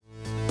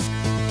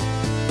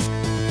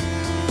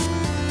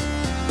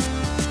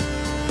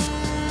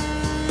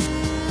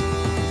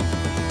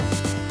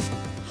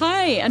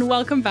and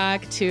welcome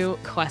back to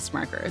Quest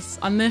Markers.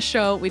 On this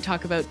show, we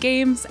talk about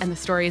games and the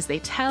stories they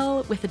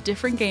tell, with a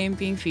different game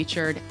being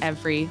featured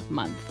every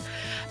month.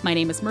 My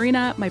name is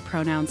Marina, my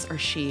pronouns are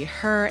she,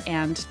 her,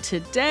 and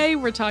today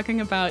we're talking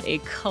about a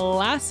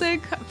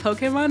classic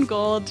Pokemon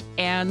Gold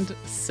and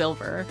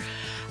Silver.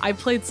 I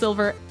played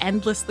Silver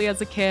endlessly as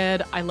a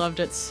kid. I loved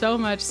it so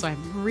much, so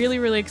I'm really,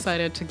 really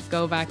excited to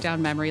go back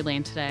down memory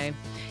lane today.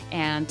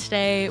 And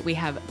today we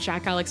have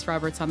Jack Alex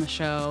Roberts on the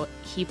show.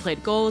 He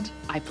played Gold,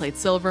 I played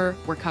Silver.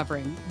 We're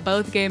covering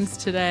both games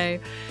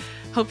today.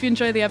 Hope you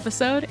enjoy the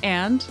episode,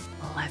 and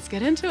let's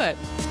get into it.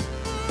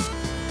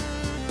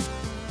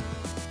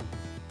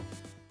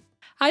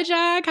 Hi,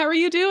 Jack. How are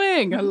you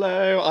doing?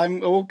 Hello.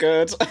 I'm all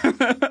good.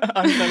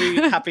 I'm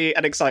very happy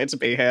and excited to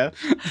be here.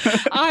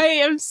 I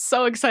am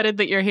so excited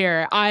that you're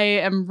here. I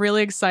am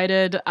really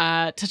excited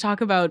to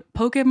talk about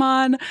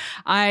Pokemon.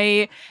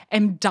 I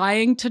am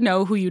dying to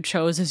know who you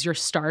chose as your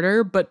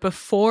starter. But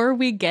before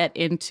we get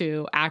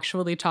into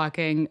actually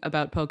talking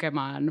about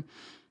Pokemon,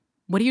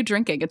 what are you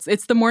drinking?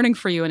 It's the morning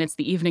for you and it's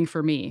the evening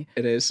for me.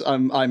 It is.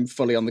 I'm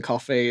fully on the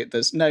coffee.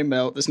 There's no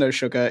milk. There's no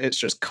sugar. It's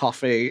just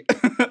coffee.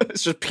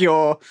 It's just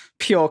pure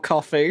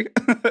coffee.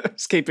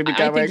 It's keeping me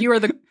going. I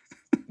think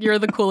you're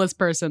the coolest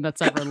person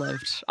that's ever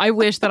lived. I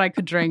wish that I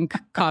could drink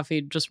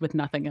coffee just with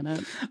nothing in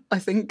it. I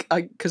think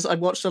because I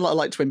watched a lot of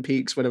like Twin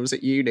Peaks when I was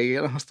at uni,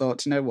 and I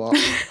thought, you know what,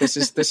 this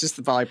is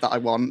the vibe that I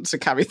want to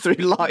carry through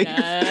life.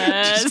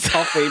 Yes. Just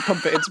coffee,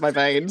 pump it into my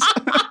veins.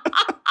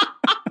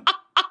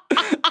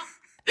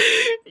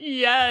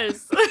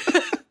 Yes.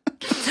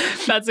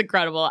 That's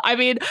incredible. I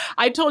mean,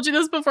 I told you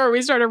this before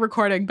we started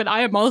recording, but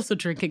I am also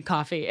drinking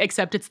coffee,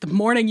 except it's the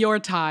morning your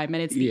time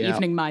and it's the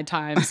evening my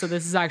time. So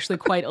this is actually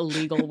quite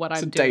illegal what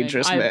I'm doing.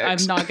 Dangerous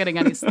mix. I'm not getting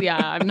any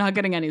I'm not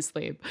getting any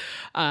sleep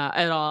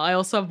at all. I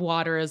also have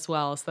water as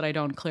well so that I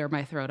don't clear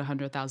my throat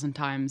 100,000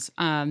 times.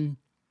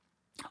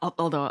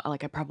 Although, I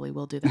probably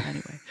will do that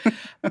anyway.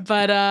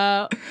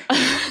 But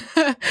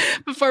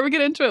before we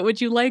get into it, would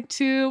you like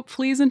to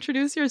please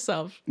introduce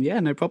yourself?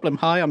 Yeah, no problem.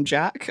 Hi, I'm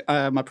Jack.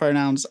 My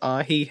pronouns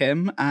are he,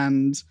 him,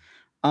 and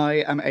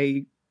I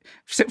am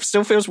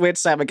still feels weird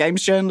to say I'm a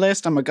games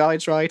journalist. I'm a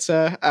guides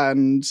writer,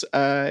 and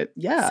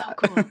yeah. So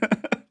cool.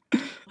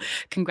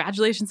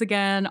 Congratulations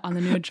again on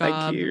the new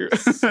job. Thank you.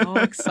 So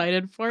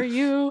excited for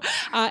you.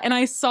 And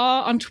I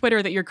saw on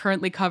Twitter that you're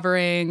currently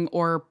covering,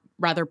 or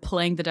rather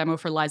playing, the demo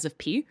for Lies of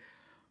P.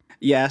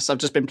 Yes, I've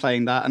just been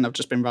playing that, and I've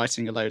just been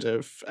writing a load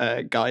of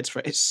guides for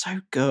it. It's so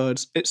good.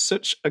 It's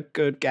such a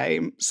good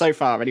game so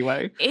far,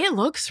 anyway. It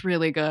looks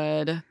really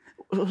good.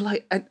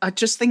 I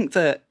just think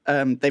that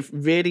they've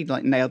really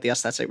nailed the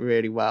aesthetic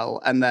really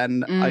well. And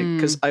then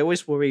because I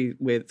always worry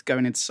with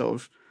going into sort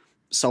of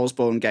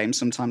Soulsborne games,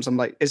 sometimes I'm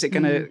like, is it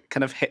going to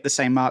kind of hit the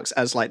same marks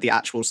as like the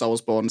actual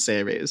Soulsborne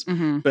series?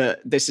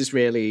 But this is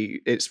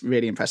it's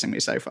really impressing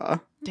me so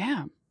far.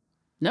 Damn.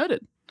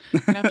 Noted. I'm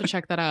gonna have to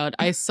check that out.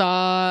 I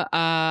saw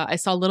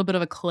a little bit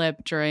of a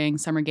clip during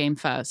Summer Game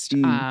Fest. So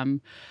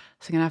I'm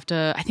gonna have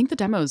to. I think the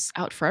demo's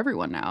out for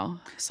everyone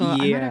now, so I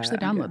might actually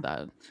download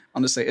that.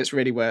 Honestly, it's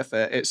really worth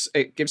it.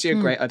 It gives you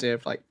a great idea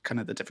of like kind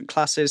of the different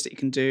classes that you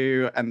can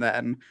do, and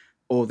then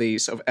all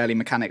these sort of early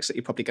mechanics that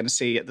you're probably going to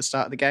see at the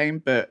start of the game.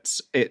 But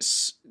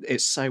it's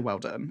so well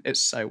done. It's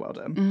so well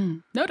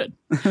done. Noted.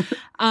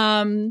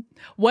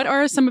 What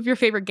are some of your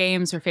favorite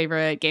games or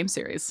favorite game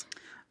series?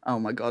 Oh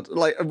my God.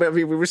 Like,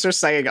 we were just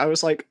saying, I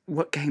was like,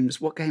 what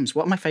games? What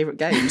are my favorite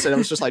games? And I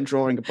was just like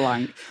drawing a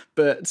blank.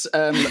 But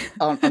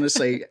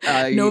honestly,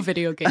 no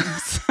video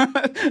games.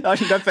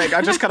 Nothing.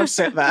 I just kind of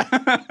sit there,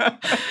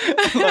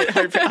 like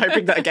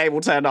hoping that a game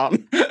will turn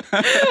on.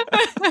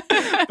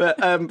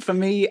 But for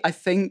me, I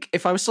think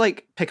if I was to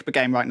like pick up a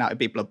game right now, it'd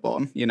be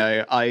Bloodborne. You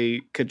know,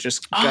 I could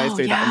just go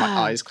through that with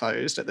my eyes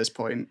closed at this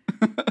point.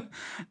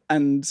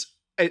 And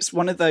it's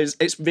one of those,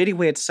 it's really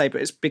weird to say, but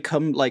it's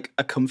become like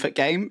a comfort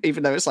game,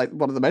 even though it's like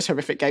one of the most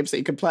horrific games that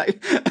you can play.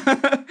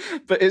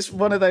 But it's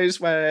one of those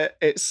where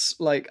it's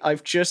like,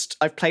 I've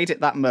played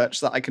it that much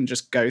that I can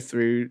just go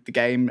through the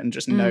game and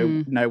just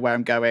know where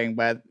I'm going,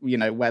 where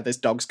this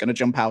dog's going to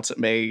jump out at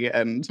me,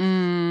 and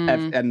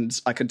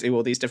I can do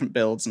all these different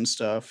builds and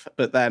stuff.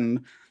 But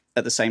then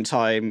at the same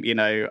time, you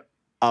know,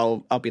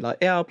 I'll be like,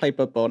 yeah, I'll play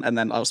Bloodborne, and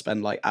then I'll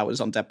spend like hours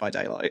on Dead by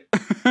Daylight.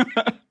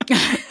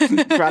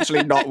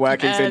 Gradually not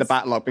working through the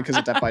backlog because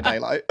of Dead by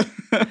Daylight.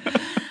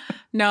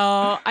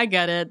 No, I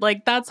get it.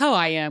 Like, that's how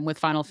I am with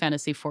Final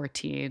Fantasy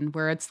XIV,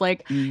 where it's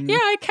like, yeah,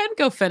 I can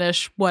go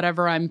finish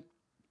whatever I'm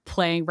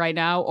playing right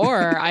now,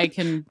 or I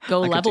can go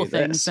level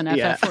things in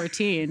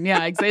FF14.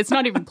 Yeah, it's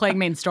not even playing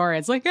main story.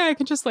 It's like, yeah, I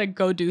can just like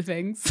go do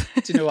things.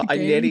 Do you know what? I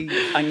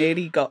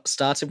nearly got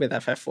started with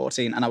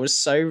FF14, and I was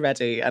so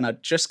ready, and I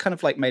just kind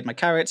of like made my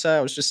character.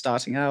 I was just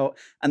starting out,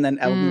 and then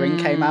Elden Ring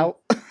came out.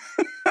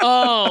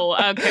 Oh,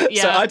 okay.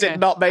 Yeah, so I did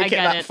not make it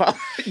that far.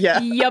 Yeah.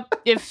 Yep.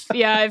 If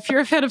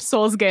you're a fan of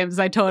Souls games,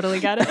 I totally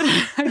get it.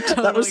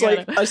 That was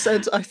like, I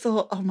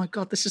thought, oh my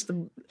God, I was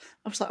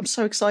like, I'm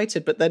so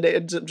excited, but then it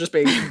ended up just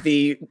being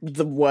the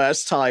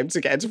worst time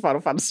to get into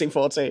Final Fantasy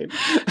XIV.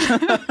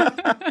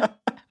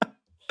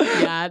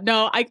 Yeah, Yeah,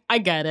 no, I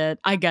get it.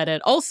 I get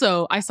it.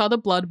 Also, I saw the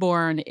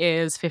Bloodborne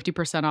is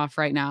 50% off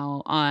right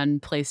now on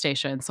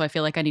PlayStation, so I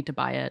feel like I need to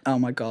buy it. Oh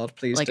my God,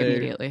 please like do.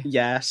 Immediately.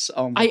 Yes.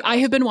 Oh my God. I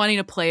have been wanting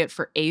to play it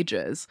for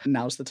ages.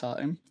 Now's the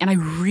time. And I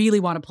really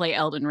want to play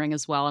Elden Ring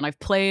as well. And I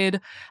played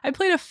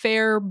a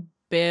fair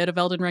bit of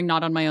Elden Ring,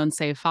 not on my own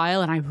save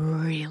file, and I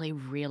really,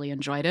 really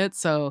enjoyed it.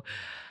 So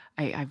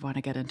I want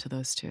to get into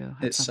those too.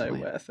 It's so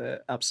worth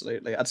it.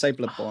 Absolutely. I'd say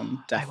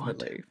Bloodborne,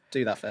 definitely.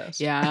 Do that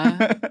first.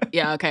 Yeah.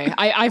 Yeah, okay.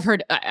 I've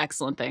heard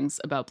excellent things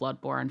about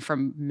Bloodborne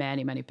from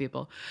many, many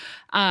people.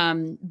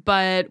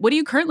 But what are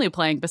you currently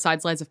playing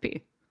besides Lies of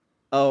P?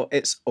 Oh,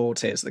 it's all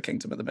Tears of the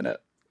Kingdom at the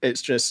minute.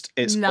 It's nice.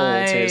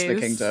 all Tears of the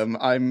Kingdom.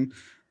 I've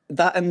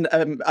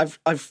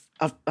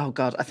oh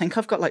God, I think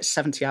I've got like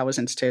 70 hours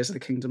into Tears of the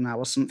Kingdom now,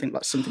 or something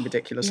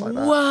ridiculous like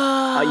that.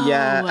 Whoa.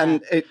 Yeah,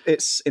 and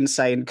it's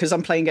insane because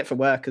I'm playing it for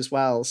work as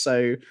well.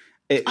 So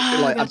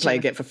I'm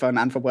playing it for fun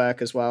and for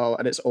work as well,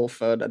 and it's all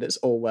fun and it's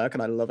all work,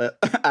 and I love it.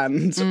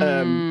 And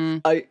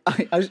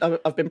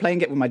I've been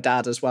playing it with my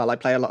dad as well. I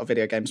play a lot of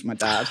video games with my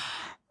dad.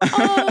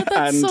 Oh,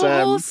 that's and, so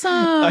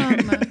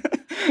awesome.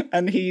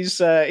 And he's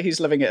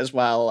loving it as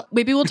well.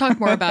 Maybe we'll talk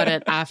more about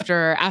it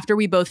after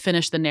we both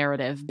finish the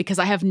narrative, because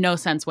I have no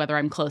sense whether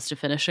I'm close to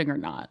finishing or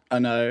not. I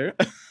know.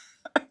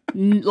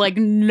 Like,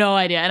 no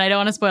idea. And I don't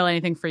want to spoil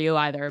anything for you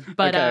either.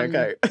 But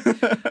okay.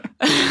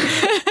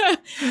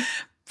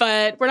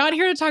 But we're not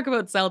here to talk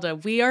about Zelda.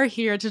 We are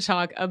here to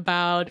talk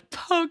about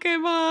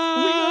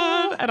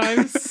Pokemon. And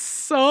I'm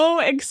so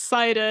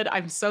excited.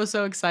 I'm so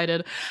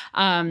excited.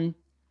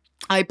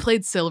 I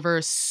played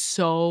Silver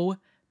so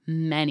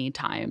many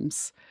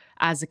times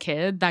as a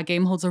kid. That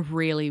game holds a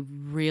really,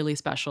 really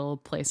special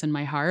place in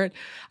my heart.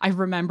 I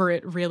remember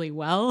it really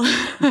well.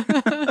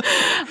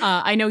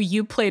 I know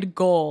you played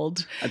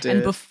Gold. I did.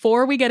 And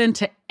before we get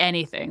into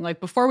anything,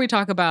 like before we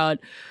talk about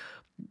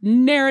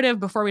narrative,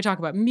 before we talk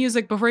about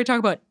music, before we talk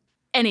about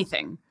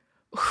anything,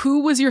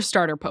 who was your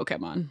starter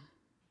Pokemon?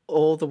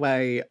 All the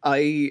way.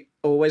 I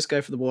always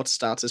go for the water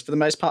starters. For the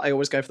most part, I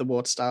always go for the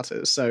water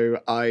starters. So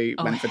I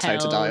went for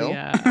Totodile.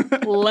 Yeah.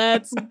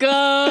 Let's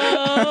go.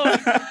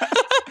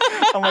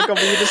 Oh my God,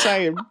 were you the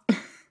same?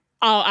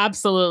 Oh,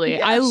 absolutely.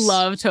 Yes. I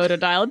love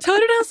Totodile.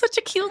 Totodile's such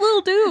a cute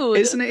little dude.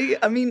 Isn't he?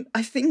 I mean,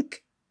 I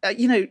think,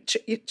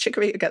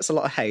 Chikorita gets a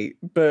lot of hate,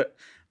 but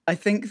I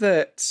think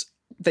that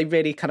they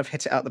really kind of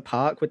hit it out the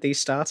park with these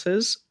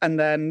starters. And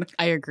then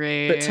I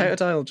agree. But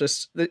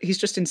Totodile he's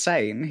just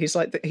insane. He's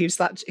like he's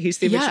the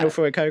original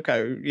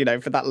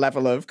Fuecoco, for that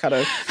level of kind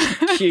of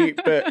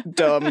cute but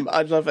dumb.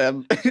 I love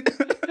him.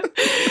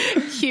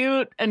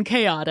 Cute and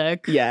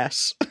chaotic.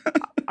 Yes.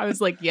 I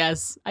was like,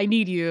 yes, I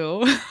need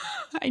you.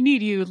 I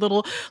need you,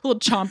 little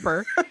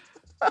chomper.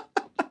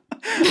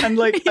 And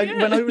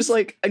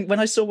when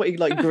I saw what he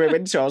grew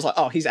into, I was like,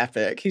 oh, he's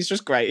epic. He's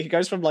just great. He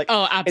goes from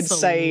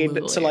insane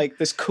to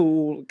this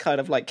cool kind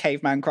of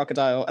caveman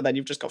crocodile, and then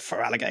you've just got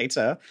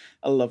Feraligatr.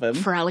 I love him.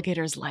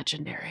 Feraligator's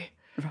legendary.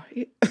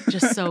 Right.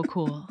 Just so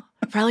cool.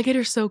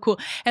 Feraligator's so cool.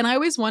 And I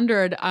always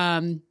wondered,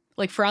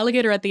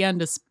 Feraligator at the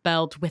end is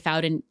spelled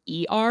without an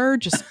ER,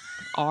 just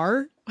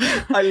R.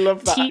 I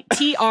love that.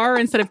 TR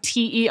instead of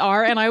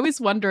TER. And I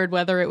always wondered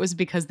whether it was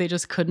because they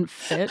just couldn't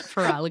fit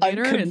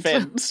Feraligator.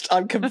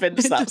 I'm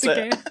convinced that's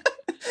it.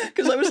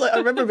 Because I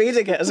remember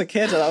reading it as a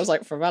kid and I was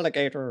like,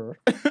 Feraligator.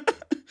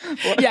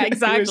 Yeah,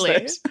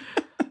 exactly.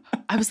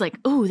 I was like,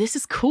 oh, this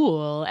is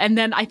cool. And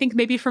then I think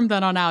maybe from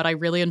then on out, I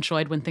really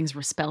enjoyed when things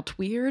were spelt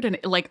weird. And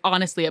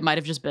honestly, it might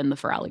have just been the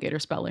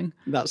Feraligator spelling.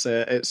 That's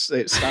it. It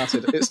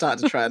started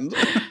a trend.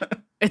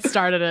 It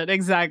started it.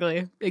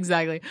 Exactly.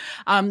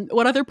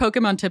 What other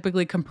Pokemon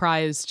typically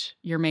comprised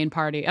your main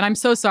party? And I'm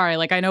so sorry.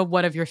 I know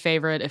one of your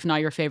favorite, if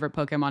not your favorite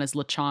Pokemon is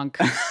Lechonk.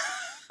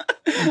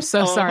 I'm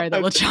so sorry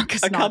that Lechonk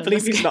is not in this game. I can't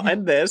believe he's not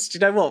in this. Do you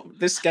know what?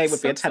 This game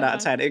would be a 10 out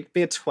of 10. It'd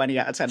be a 20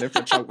 out of 10 if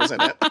Lechonk was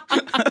in it.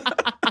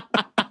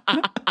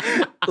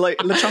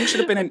 Lechonk should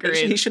have been in.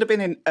 He should have been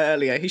in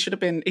earlier. He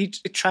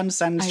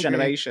transcends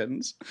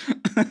generations.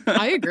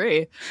 I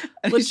agree.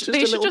 They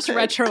should just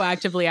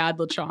retroactively add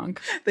Lechonk.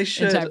 They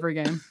should into every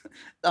game.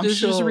 I'm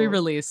sure. Just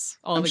re-release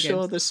all the games. I'm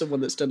sure there's someone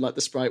that's done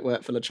the sprite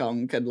work for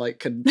Lechonk and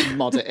can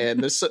mod it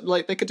in. There's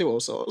they could do all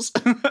sorts.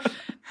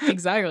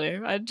 Exactly.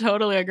 I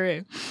totally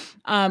agree.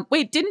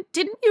 Wait, didn't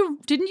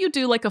you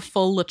do a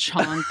full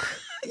Lechonk?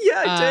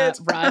 Yeah, I did.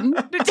 Run.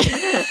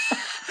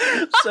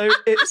 So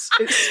it's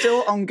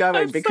still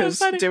ongoing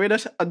because doing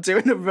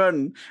a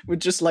run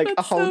with just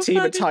a whole team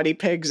of tiny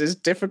pigs is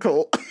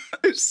difficult.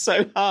 It's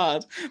so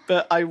hard,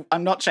 but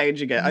I'm not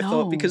changing it. No. I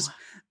thought because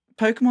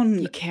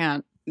Pokemon, you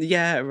can't.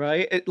 Yeah,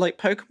 right.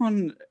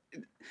 Pokemon.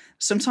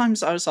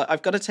 Sometimes I was like,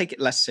 I've got to take it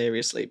less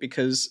seriously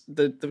because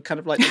the kind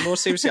of the more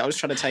seriously I was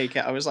trying to take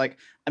it, I was like,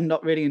 I'm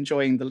not really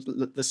enjoying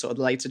the sort of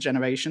later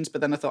generations.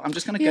 But then I thought I'm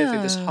just going to go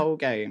through this whole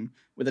game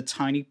with a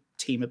tiny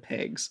team of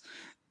pigs.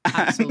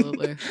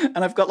 Absolutely. And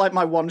I've got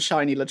my one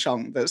shiny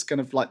Lechonk that's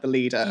kind of the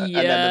leader, and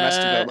then the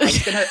rest of them.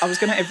 I was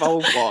gonna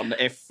evolve one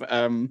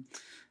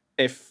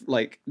if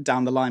like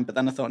down the line, but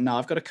then I thought, no,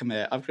 I've got to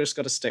commit. I've just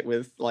got to stick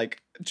with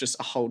like just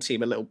a whole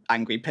team of little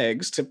angry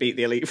pigs to beat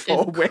the Elite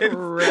Four with.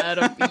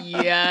 Incredible.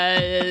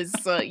 Yes.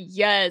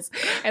 Yes.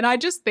 And I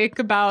just think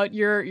about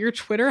your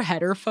Twitter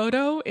header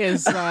photo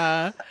is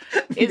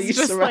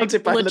just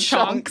surrounded like by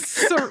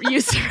LeChonk.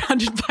 You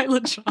surrounded by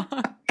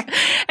LeChonk.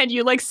 And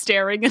you like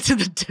staring into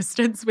the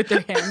distance with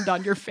your hand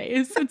on your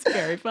face. It's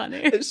very funny.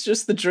 It's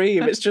just the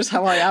dream. It's just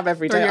how I am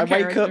every day. I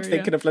wake up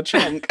thinking of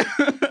LeChonk.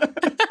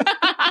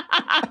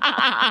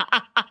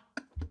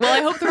 Well,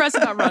 I hope the rest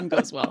of that run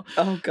goes well.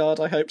 Oh God,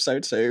 I hope so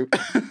too.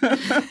 But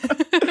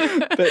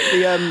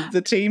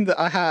the team that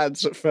I had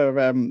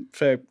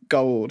for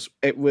gold,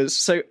 it was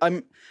so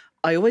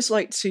I always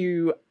like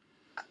to,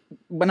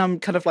 when I'm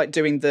kind of like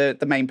doing the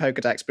main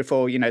Pokedex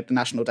before, you know, the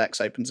national dex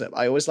opens up,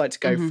 I always like to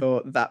go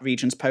for that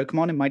region's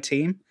Pokemon in my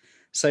team.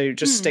 So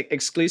just stick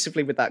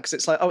exclusively with that, because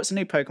it's like, oh, it's a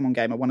new Pokemon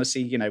game. I want to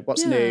see, you know,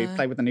 what's new,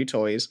 play with the new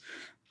toys.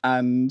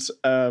 And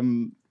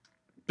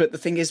but the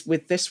thing is,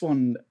 with this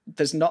one,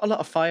 there's not a lot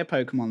of fire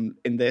Pokemon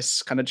in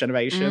this kind of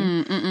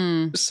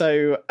generation.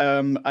 So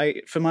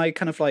I, for my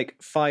kind of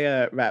like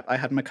fire rep, I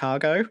had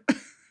Macargo.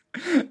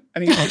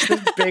 And he's just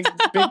this big,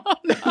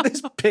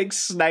 this big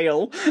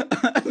snail.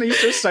 And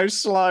he's just so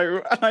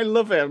slow. And I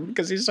love him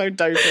because he's so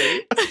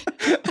dopey.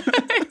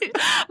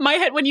 My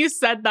head, when you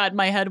said that,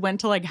 my head went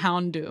to like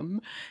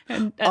Houndoom.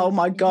 And oh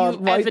my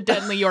God.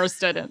 Evidently yours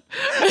didn't.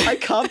 I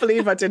can't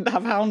believe I didn't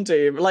have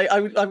Houndoom. Like,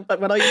 I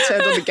when I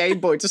turned on the Game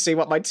Boy to see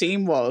what my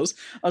team was,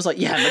 I was like,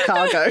 yeah,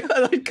 Macargo.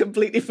 And I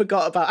completely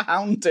forgot about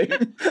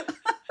Houndoom.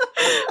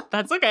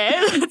 That's okay.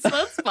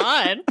 That's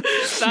fine.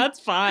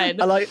 That's fine.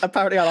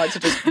 Apparently I like to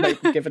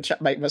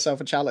just make myself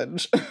a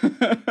challenge.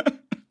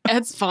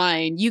 It's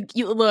fine. You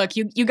look,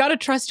 you got to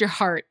trust your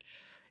heart.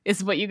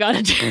 Is what you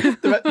gotta do.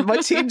 My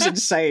team's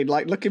insane.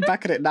 Like, looking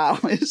back at it now,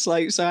 it's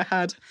like, so I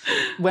had,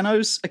 when I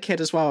was a kid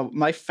as well,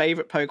 my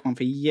favorite Pokemon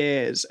for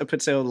years, up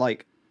until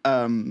like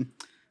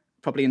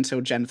probably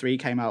until Gen 3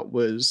 came out,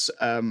 was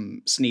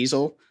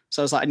Sneasel.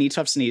 So I was like, I need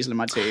to have Sneasel in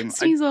my team.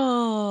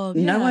 Sneasel.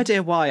 No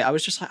idea why. I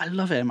was just like, I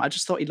love him. I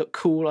just thought he looked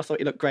cool. I thought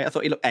he looked great. I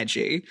thought he looked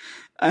edgy.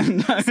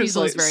 And I was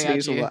like, very Sneasel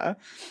edgy. there.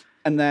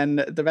 And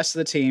then the rest of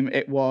the team,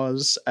 it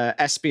was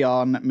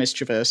Espeon,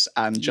 Mischievous,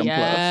 and Jumpluff.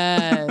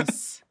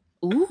 Yes.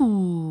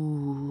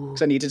 Ooh.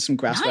 So I needed some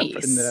grass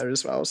in there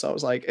as well. So I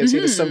was like, it's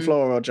either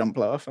Sunflower or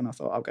Jumpluff. And I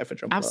thought, I'll go for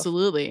Jumpluff.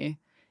 Absolutely.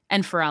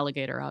 And for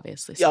Alligator,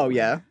 obviously. Oh,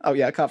 yeah.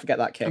 I can't forget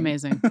that king.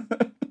 Amazing.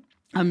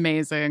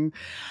 Amazing.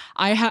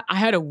 I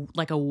had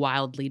a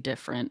wildly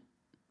different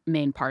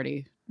main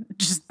party,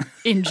 just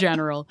in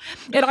general.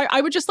 And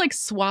I would just like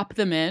swap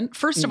them in.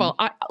 First of all,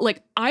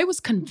 I was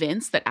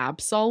convinced that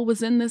Absol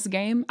was in this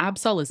game.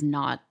 Absol is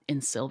not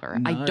in Silver.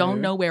 No. I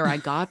don't know where I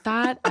got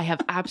that. I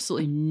have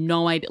absolutely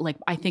no idea. Like,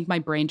 I think my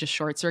brain just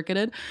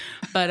short-circuited.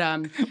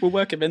 But we'll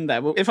work him in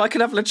there. If I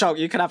can have LeChonk,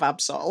 you can have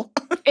Absol.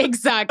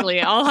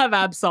 Exactly. I'll have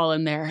Absol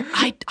in there.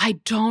 I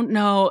don't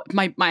know.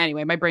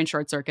 Anyway, my brain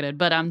short-circuited.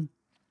 But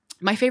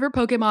my favorite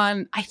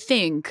Pokemon, I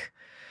think,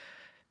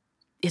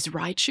 is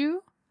Raichu.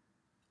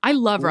 I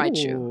love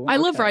Raichu. I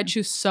love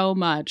Raichu so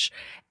much.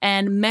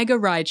 And Mega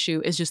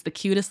Raichu is just the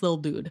cutest little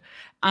dude.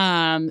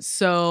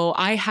 So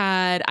I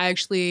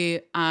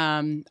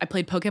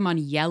played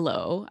Pokemon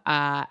Yellow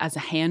as a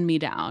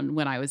hand-me-down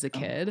when I was a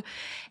kid.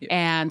 Yeah.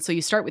 And so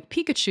you start with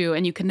Pikachu,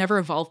 and you can never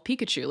evolve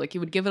Pikachu. Like, you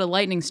would give it a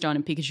lightning stone,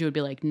 and Pikachu would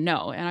be like,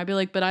 no. And I'd be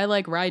like, but I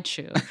like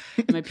Raichu.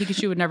 And my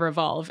Pikachu would never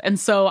evolve. And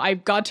so I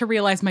got to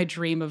realize my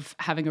dream of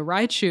having a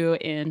Raichu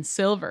in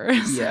Silver.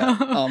 Yeah.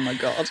 Oh my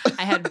God.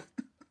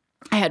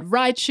 I had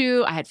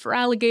Raichu, I had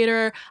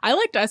Feraligatr, I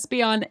liked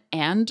Espeon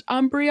and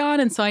Umbreon,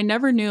 and so I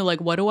never knew,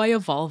 like, what do I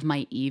evolve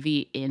my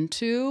Eevee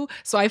into?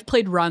 So I've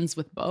played runs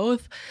with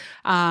both.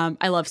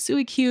 I love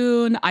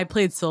Suicune, I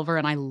played Silver,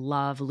 and I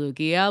love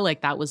Lugia.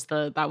 Like, that was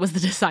the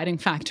deciding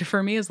factor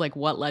for me, is like,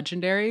 what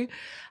legendary?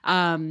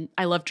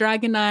 I love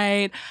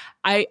Dragonite.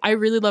 I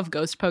really love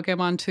ghost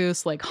Pokemon too,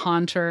 so like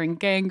Haunter and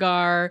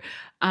Gengar.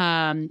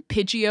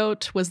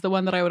 Pidgeot was the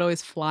one that I would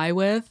always fly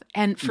with.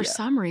 And for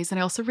some reason,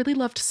 I also really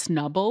loved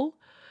Snubbull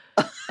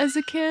as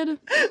a kid.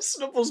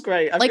 Snubble's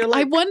great. I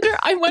wonder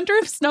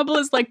if Snubbull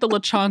is like the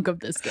LeChonk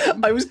of this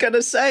game. I was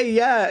gonna say,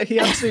 yeah, he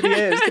absolutely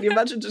is. Can you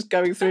imagine just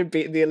going through and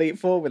beating the Elite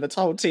Four with a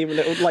whole team of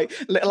little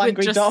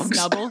angry dogs?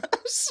 Snubbull?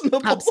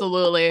 Snubbull.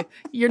 Absolutely.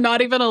 You're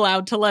not even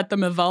allowed to let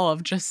them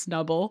evolve, just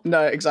Snubbull.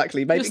 No,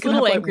 exactly. Maybe just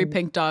little angry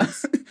pink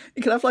dogs.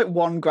 You can have like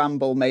one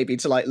Gramble maybe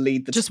to like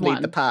lead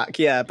the pack,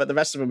 yeah, but the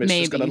rest of them is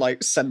just gonna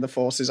like send the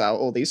forces out,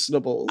 all these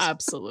Snubballs.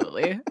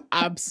 Absolutely.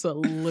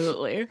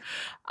 Absolutely.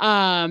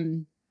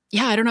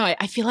 Yeah, I don't know.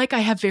 I feel like I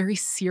have very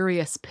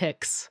serious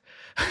picks.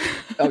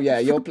 Oh yeah,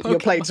 you're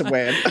playing to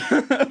win.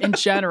 In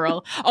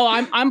general. Oh,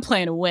 I'm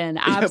playing to win.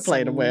 Absolutely. You're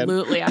playing to win.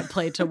 Absolutely, I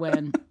play to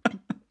win.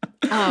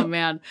 Oh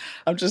man.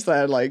 I'm just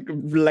there like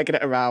legging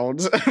it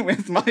around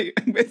with my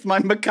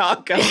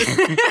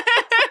Macaco.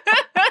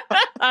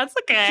 That's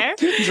okay.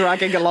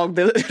 dragging along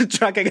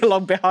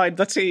behind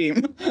the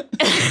team.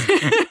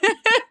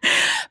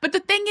 But the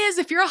thing is,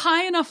 if you're a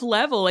high enough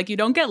level, like you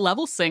don't get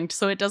level synced,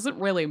 so it doesn't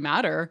really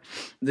matter.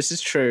 This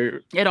is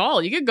true. At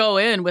all. You could go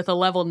in with a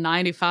level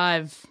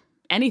 95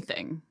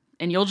 anything,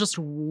 and you'll just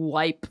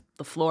wipe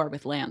the floor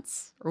with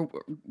Lance. Or,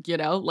 you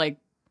know, like,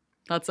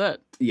 that's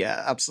it.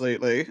 Yeah,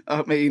 absolutely.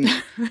 I mean...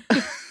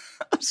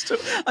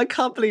 I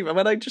can't believe it.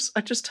 When I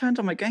just turned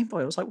on my Game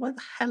Boy, I was like, why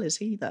the hell is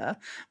he there?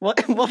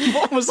 What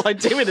was I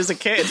doing as a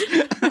kid?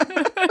 And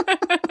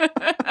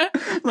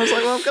I was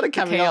like, well, I'm going to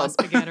carry on.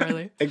 Began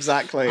early.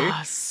 Exactly.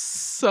 Oh,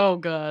 so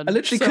good. I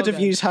literally could have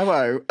used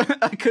Ho-Oh.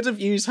 I could have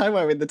used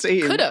Ho-Oh in the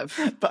team. Could have.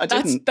 But I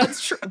didn't.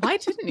 That's true. Why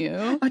didn't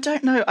you? I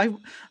don't know. I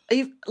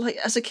like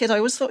as a kid, I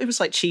always thought it was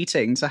like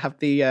cheating to have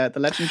the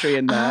legendary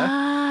in there.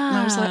 And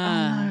I was like,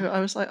 oh no. I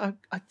was like,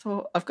 I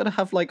thought I've got to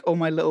have like all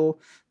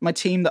my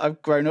team that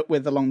I've grown up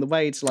with along the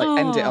way to like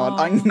end it on.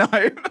 I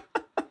know.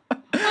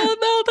 Oh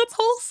no, that's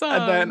wholesome.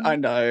 And then I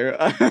know.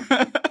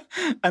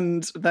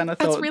 And then I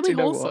thought, that's really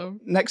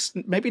wholesome.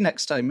 Maybe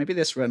next time, maybe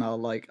this run,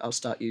 I'll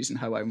start using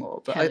Ho-Oh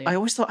more. But I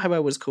always thought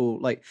Ho-Oh was cool.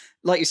 Like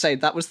you say,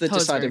 that was the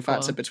deciding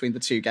factor between the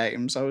two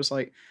games. I was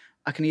like,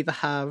 I can either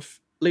have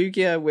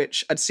Lugia,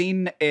 which I'd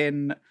seen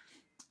in.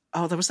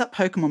 Oh, there was that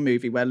Pokemon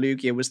movie where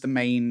Lugia was the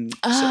main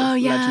sort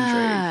of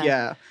legendary.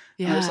 Yeah.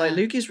 And I was like,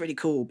 Lugia's really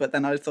cool. But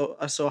then I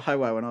saw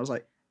Ho-Oh and I was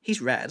like,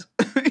 he's red.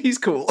 He's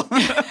cool.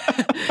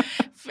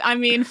 I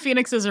mean,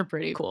 phoenixes are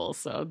pretty cool.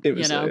 So,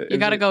 you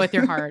got to go with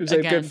your heart.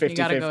 Again, a good 50-50. You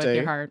got to go with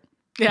your heart.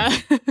 Yeah.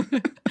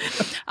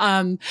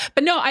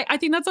 But no, I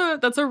think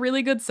that's a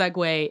really good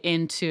segue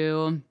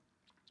into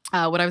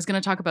what I was going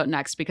to talk about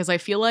next, because I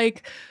feel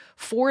like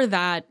for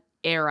that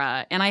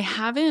era, and I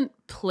haven't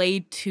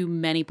played too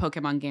many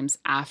Pokemon games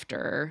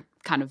after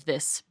kind of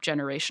this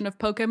generation of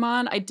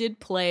Pokemon. I did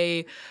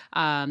play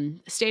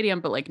Stadium,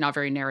 but like not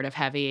very narrative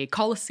heavy.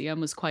 Coliseum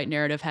was quite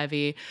narrative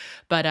heavy,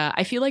 but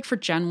I feel like for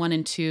Gen 1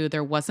 and 2,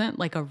 there wasn't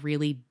like a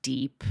really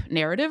deep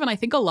narrative. And I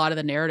think a lot of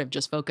the narrative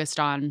just focused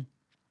on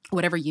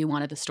whatever you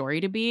wanted the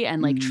story to be,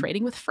 and like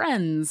trading with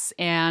friends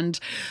and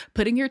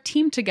putting your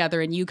team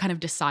together and you kind of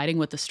deciding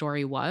what the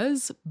story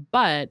was.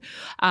 But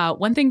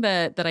one thing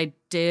that I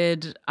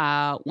did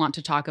want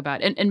to talk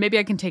about, and maybe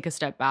I can take a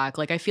step back,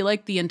 like I feel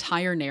like the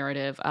entire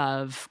narrative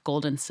of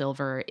Gold and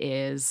Silver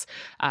is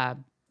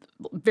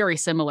very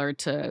similar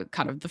to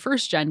kind of the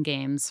first gen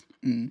games.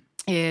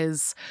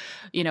 Is,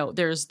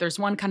 there's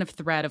one kind of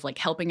thread of like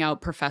helping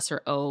out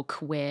Professor Oak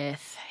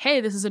with,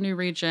 hey, this is a new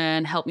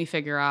region, help me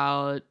figure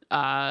out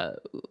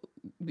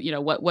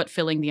what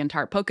filling the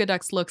entire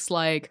Pokedex looks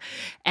like.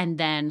 And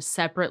then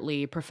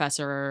separately,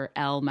 Professor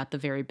Elm at the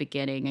very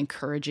beginning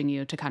encouraging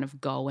you to kind of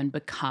go and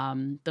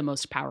become the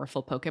most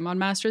powerful Pokemon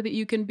master that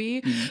you can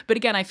be. But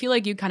again, I feel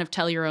like you kind of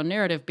tell your own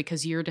narrative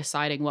because you're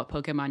deciding what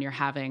Pokemon you're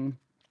having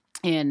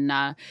in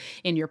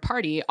your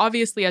party.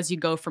 Obviously, as you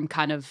go from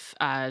kind of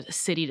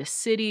city to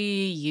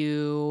city,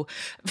 you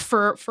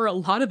for a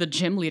lot of the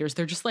gym leaders,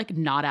 they're just like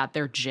not at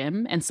their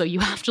gym, and so you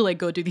have to like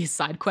go do these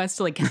side quests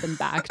to like get them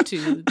back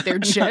to their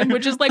gym,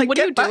 which is like what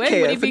are you doing? What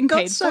are you being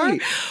paid for?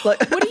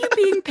 Like, what are you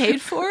being paid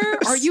for?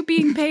 Are you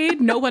being paid?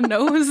 No one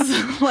knows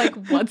like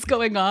what's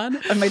going on.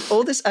 I made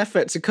all this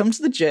effort to come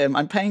to the gym.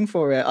 I'm paying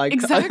for it.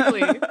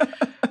 Exactly.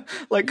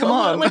 Like, come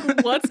on.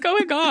 Like, what's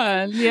going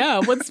on? Yeah.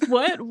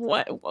 What?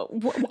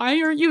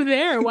 Why aren't you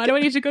there? Why do I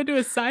need to go do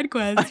a side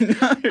quest?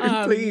 I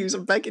know. Please,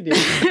 I'm begging you.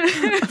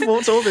 I've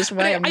walked all this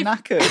way. I'm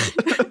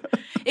knackered.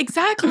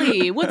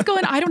 Exactly. What's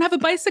going on? I don't have a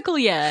bicycle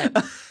yet.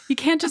 You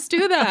can't just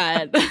do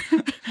that.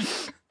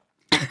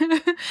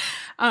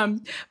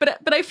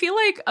 But I feel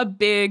like a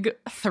big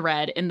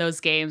thread in those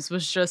games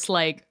was just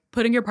like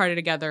putting your party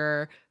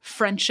together,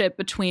 friendship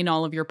between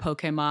all of your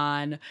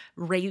Pokemon,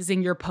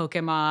 raising your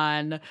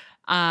Pokemon.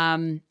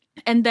 And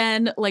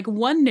then like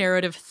one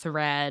narrative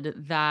thread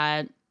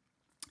that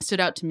stood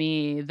out to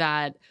me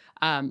that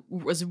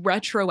was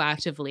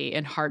retroactively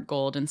in Heart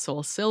Gold and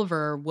Soul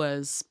Silver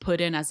was put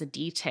in as a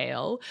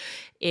detail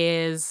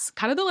is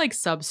kind of the like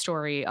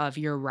sub-story of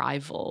your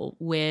rival,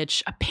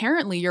 which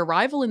apparently your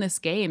rival in this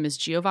game is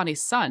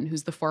Giovanni's son,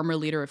 who's the former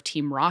leader of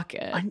Team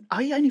Rocket.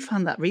 I only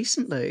found that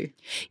recently.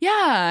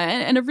 Yeah,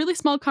 and a really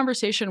small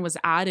conversation was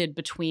added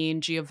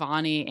between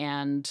Giovanni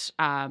and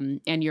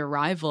your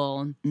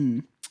rival.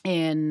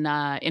 In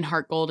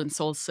Heart Gold and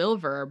Soul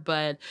Silver,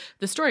 but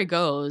the story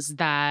goes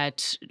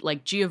that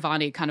like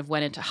Giovanni kind of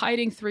went into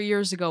hiding 3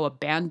 years ago,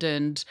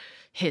 abandoned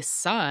his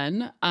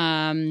son,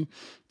 and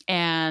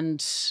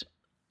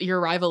your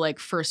rival like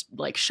first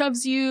like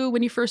shoves you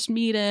when you first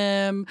meet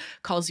him,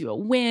 calls you a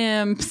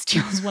wimp,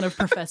 steals one of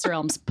Professor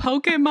Elm's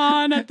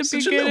Pokemon at the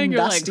beginning.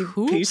 You're like,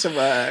 who? Piece of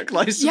work.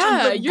 Like,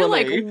 yeah, you're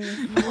like,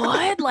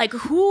 what? Like,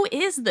 who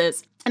is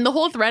this? And the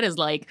whole thread is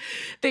like,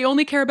 they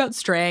only care about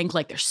strength.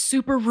 Like, they're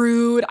super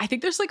rude. I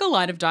think there's like a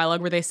line of dialogue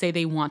where they say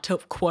they want to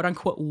quote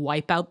unquote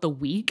wipe out the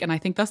weak. And I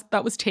think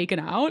that was taken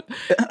out.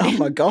 Oh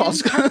my God.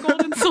 In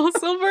Gold and Soul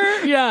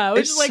Silver. Yeah.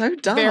 Which It's is like so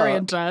dark. very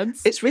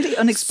intense. It's really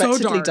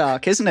unexpectedly So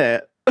dark, isn't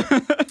it?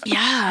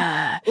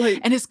 Yeah. Like,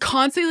 and is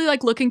constantly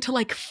like looking to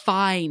like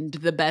find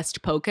the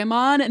best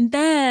Pokemon. And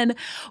then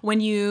when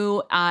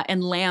you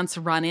and Lance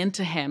run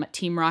into him at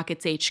Team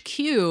Rocket's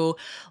HQ,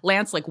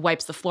 Lance like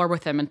wipes the floor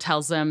with him and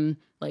tells him,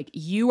 like,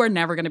 you are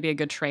never going to be a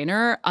good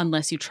trainer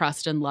unless you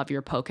trust and love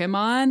your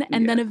Pokemon.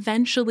 And then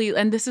eventually,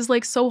 and this is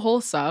like so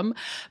wholesome,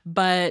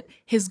 but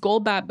his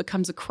Golbat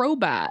becomes a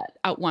Crobat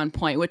at one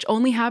point, which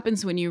only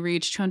happens when you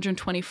reach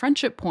 220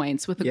 friendship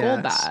points with a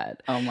Golbat.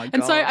 Oh my God.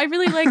 And so I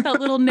really like that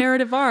little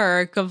narrative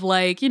arc of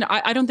like, you know,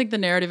 I don't think the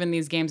narrative in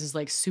these games is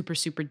like super,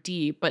 super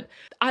deep, but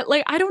I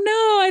don't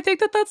know. I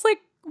think that's like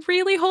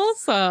really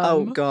wholesome.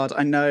 Oh God,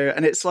 I know.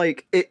 And it's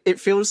like, it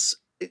feels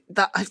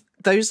that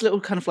those little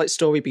kind of like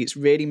story beats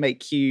really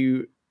make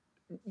you,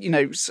 you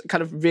know,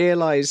 kind of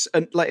realize,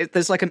 and like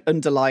there's like an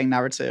underlying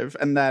narrative,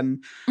 and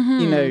then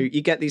you know you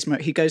get these.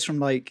 He goes from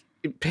like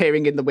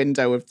peering in the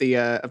window of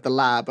the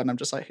lab, and I'm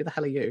just like, who the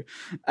hell are you?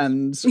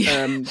 And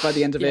by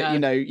the end of it, you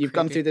know, you've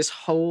gone through this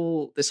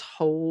whole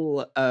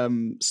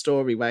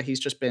story where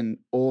he's just been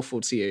awful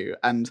to you,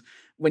 and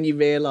when you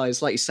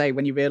realize, like you say,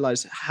 when you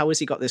realize how has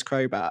he got this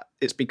Crobat,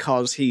 it's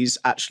because he's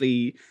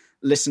actually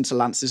listened to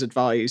Lance's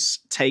advice,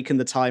 taken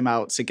the time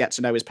out to get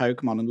to know his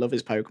Pokemon and love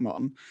his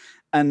Pokemon.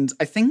 And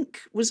I think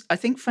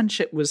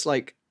Friendship was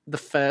like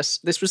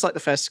this was like the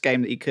first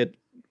game that you could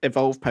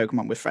evolve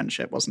Pokemon with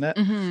Friendship, wasn't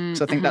it?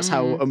 So I think that's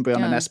how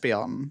Umbreon and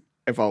Espeon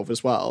evolve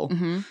as well.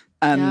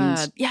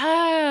 And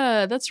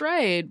yeah, that's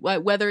right.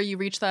 Whether you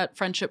reach that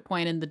friendship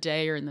point in the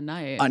day or in the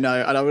night. I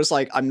know. And I was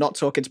like, I'm not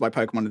talking to my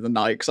Pokemon in the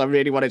night because I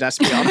really wanted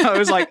Espeon. I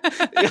was like,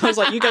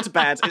 you go to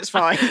bed. It's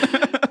fine.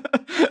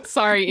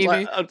 Sorry, Evie.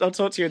 Like, I'll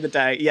talk to you in the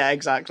day. Yeah,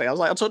 exactly. I was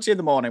like, I'll talk to you in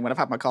the morning when I've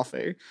had my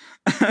coffee.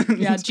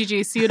 Yeah,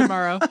 GG. See you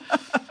tomorrow.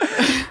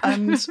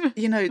 And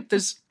you know,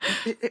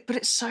 but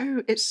it's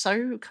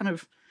so kind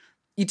of,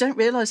 you don't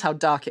realize how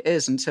dark it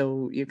is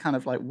until you're kind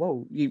of like,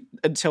 whoa,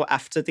 until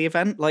after the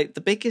event. Like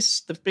the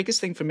biggest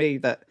thing for me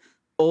that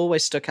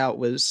always stuck out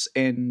was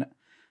in,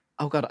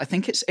 oh God, I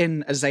think it's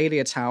in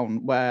Azalea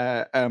Town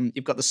where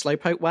you've got the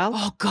Slowpoke well.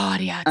 Oh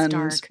God, yeah, it's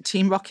dark.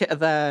 Team Rocket are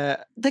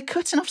there. They're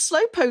cutting off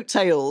Slowpoke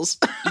tails.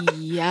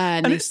 Yeah,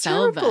 and they it's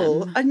sell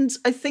terrible. them. And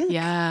I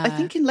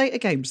think in later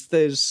games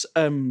there's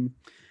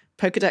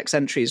Pokedex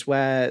entries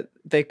where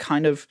they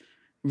kind of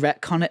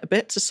retcon it a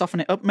bit to soften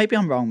it up. Maybe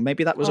I'm wrong.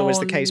 Maybe that was always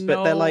the case.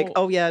 But they're like,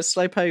 oh yeah,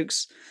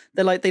 Slowpokes,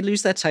 they're like, they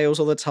lose their tails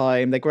all the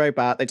time. They grow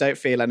back. They don't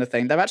feel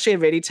anything. They're actually a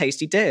really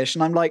tasty dish.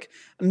 And I'm like,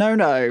 no.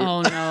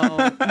 Oh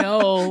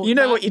no. You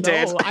know what you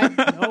did. I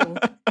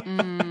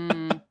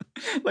know.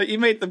 Like you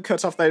made them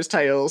cut off those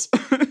tails.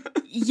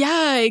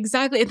 Yeah,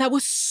 exactly. And that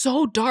was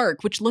so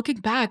dark, which looking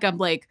back, I'm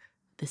like,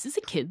 this is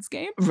a kid's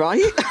game?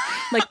 Right?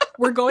 Like,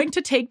 we're going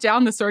to take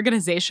down this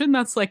organization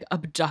that's like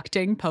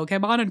abducting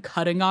Pokemon and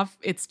cutting off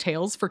its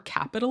tails for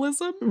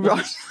capitalism?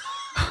 Right.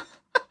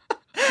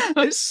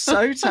 It's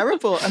so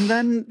terrible. And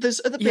then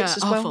there's other bits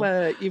as well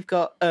where you've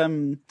got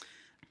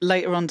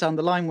later on down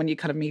the line when you're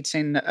kind of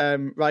meeting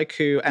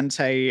Raikou,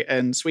 Entei,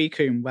 and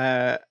Suicune,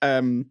 where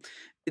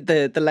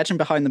the legend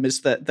behind them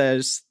is that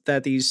they're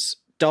these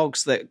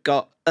dogs that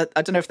got,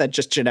 I don't know if they're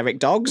just generic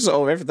dogs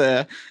or if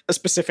they're a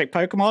specific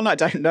Pokemon, I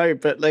don't know,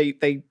 but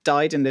they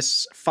died in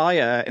this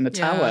fire in a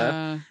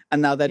tower,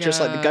 and now they're just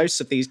like the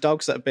ghosts of these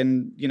dogs that have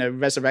been, you know,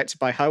 resurrected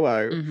by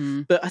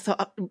Ho-Oh. But I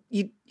thought,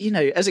 you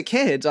know, as a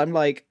kid, I'm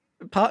like,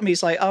 part of me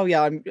is like, oh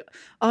yeah,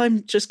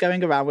 I'm just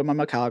going around with my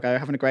Macago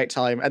having a great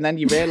time, and then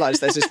you realize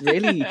there's this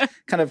really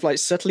kind of like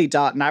subtly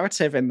dark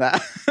narrative in there.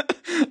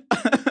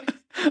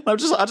 I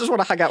just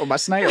want to hang out with my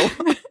snail.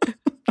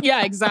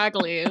 Yeah,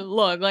 exactly.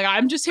 Look, like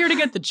I'm just here to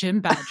get the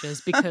gym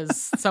badges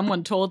because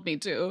someone told me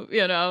to,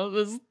 you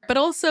know. But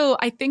also,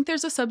 I think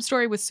there's a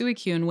sub-story with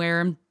Suicune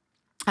where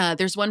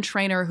there's one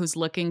trainer who's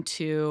looking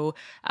to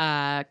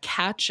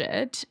catch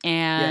it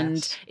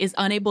and is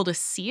unable to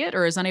see it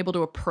or is unable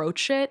to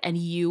approach it, and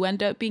you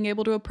end up being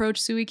able to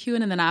approach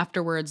Suicune, and then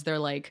afterwards they're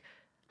like,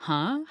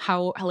 huh?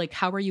 How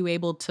are you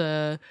able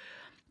to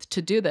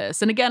do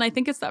this? And again, I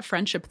think it's that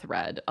friendship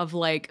thread of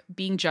like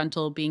being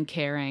gentle, being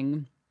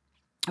caring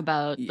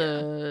about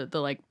the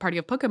like party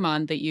of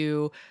Pokemon that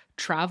you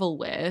travel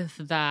with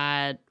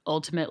that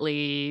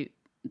ultimately,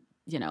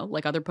 you know,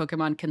 like other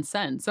Pokemon can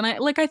sense. And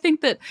I think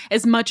that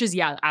as much as,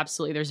 yeah,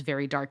 absolutely, there's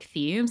very dark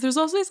themes, there's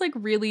also these like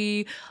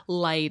really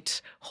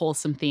light,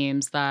 wholesome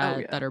themes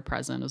that are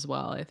present as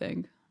well, I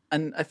think.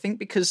 And I think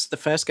because the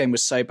first game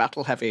was so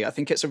battle heavy, I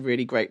think it's a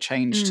really great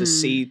change to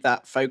see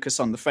that focus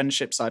on the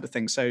friendship side of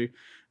things. So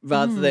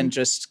rather than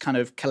just kind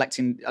of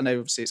collecting, I know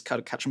obviously it's kind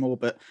of catch 'em all,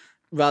 but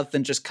rather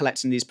than just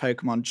collecting these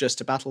Pokemon just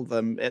to battle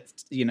them,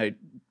 it's, you know,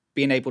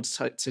 being able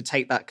to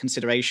take that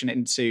consideration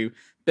into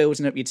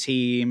building up your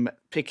team,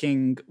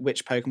 picking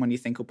which Pokemon you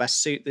think will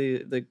best suit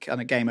the kind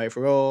of game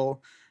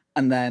overall,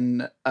 and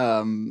then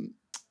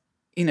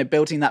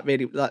building that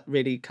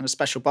really kind of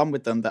special bond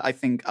with them that I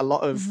think a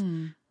lot of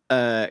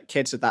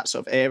kids of that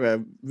sort of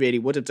era really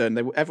would have done.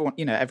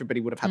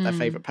 Everybody would have had their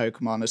favorite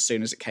Pokemon as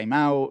soon as it came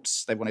out.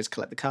 They wanted to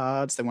collect the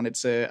cards. They wanted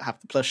to have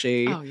the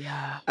plushie. Oh,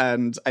 yeah.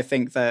 And I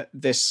think that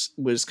this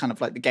was kind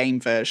of like the game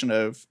version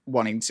of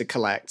wanting to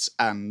collect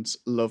and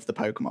love the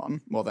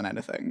Pokemon more than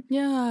anything.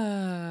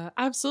 Yeah,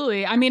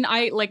 absolutely. I mean,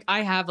 I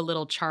have a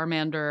little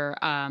Charmander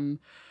on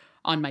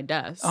my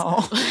desk.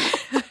 Oh.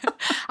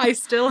 I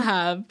still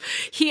have.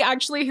 He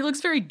looks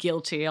very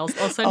guilty. I'll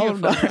send you a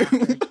photo.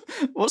 No.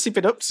 What's he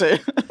been up to?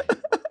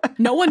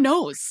 No one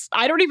knows.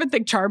 I don't even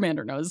think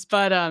Charmander knows.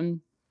 But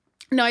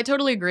no, I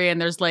totally agree.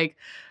 And there's like,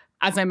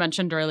 as I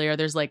mentioned earlier,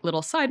 there's like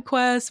little side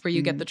quests where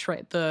you get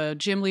the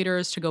gym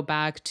leaders to go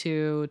back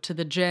to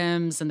the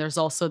gyms. And there's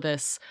also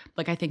this,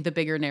 like, I think the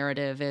bigger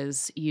narrative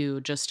is you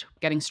just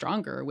getting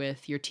stronger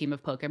with your team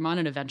of Pokemon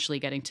and eventually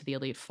getting to the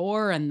Elite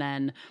Four. And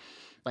then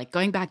like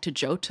going back to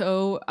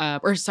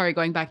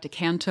going back to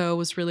Kanto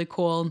was really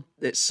cool.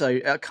 It's so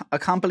I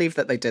can't believe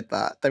that they did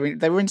that.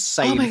 They were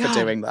insane for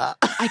doing that.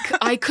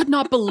 I could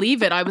not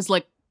believe it. I was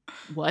like,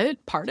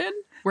 "What? Pardon?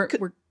 We're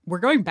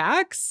going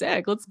back?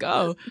 Sick. Let's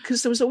go."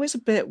 Because there was always a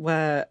bit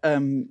where,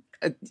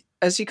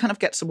 as you kind of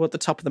get toward the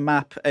top of the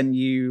map, and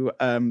you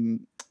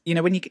when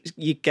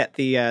you get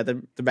the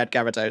red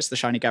Gyarados, the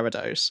shiny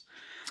Gyarados.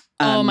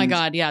 Oh my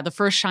God, yeah, the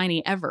first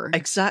shiny ever.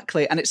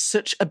 Exactly, and it's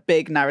such a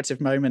big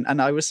narrative moment.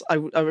 And I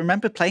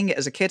remember playing it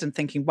as a kid and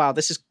thinking, wow,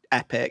 this is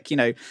epic.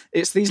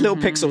 It's these little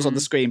pixels on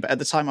the screen, but at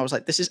the time I was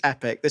like, this is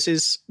epic. This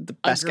is the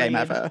best game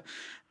ever.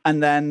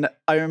 And then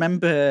I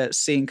remember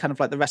seeing kind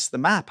of like the rest of the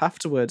map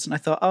afterwards, and I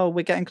thought, oh,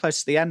 we're getting close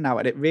to the end now.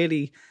 And it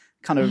really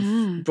kind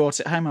of brought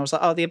it home. I was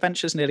like, oh, the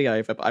adventure's nearly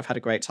over, but I've had a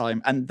great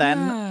time. And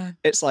then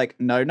it's like,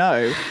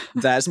 no,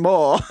 there's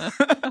more.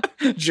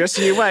 Just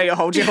you wait,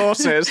 hold your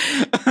horses.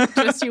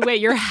 Just you wait,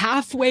 you're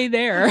halfway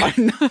there. I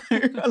know.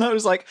 And I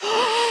was like,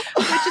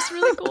 which is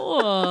really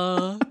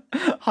cool.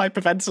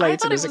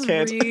 Hyperventilating as a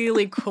kid.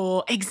 Really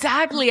cool.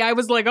 Exactly. I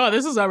was like, oh,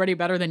 this is already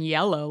better than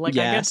yellow. Like,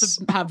 yes. I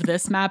get to have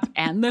this map,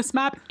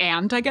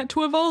 and I get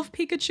to evolve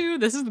Pikachu.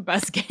 This is the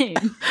best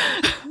game.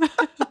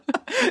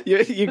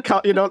 You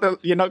can't. You're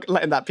not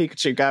letting that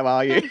Pikachu go,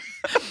 are you?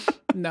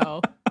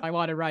 No, I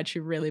want to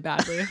Raichu really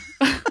badly.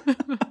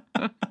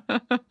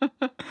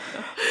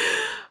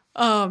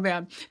 Oh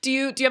man, do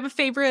you have a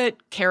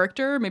favorite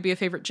character? Maybe a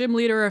favorite gym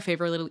leader, a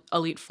favorite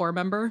Elite Four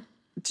member?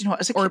 Do you know what?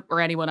 As a kid, or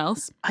anyone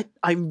else?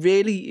 I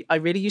really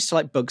used to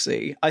like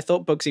Bugsy. I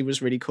thought Bugsy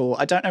was really cool.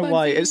 I don't know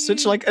why. It's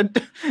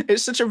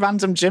such a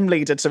random gym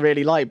leader to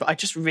really like, but I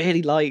just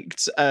really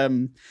liked. I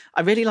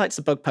really liked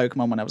the bug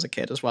Pokemon when I was a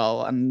kid as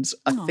well, and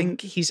I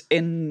think he's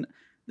in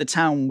the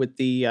town with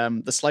the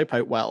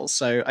Slowpoke well.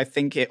 So I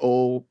think it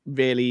all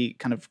really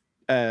kind of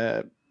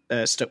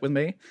stuck with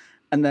me.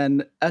 And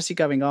then as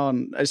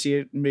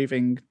you're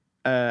moving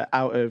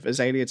out of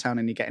Azalea Town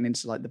and you're getting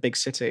into like the big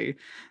city.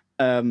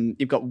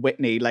 You've got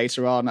Whitney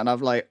later on, and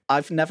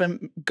I've never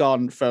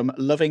gone from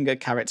loving a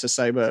character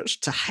so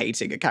much to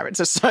hating a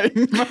character so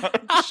much.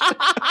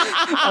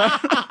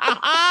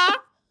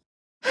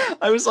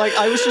 I was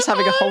just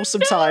having a wholesome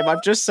time.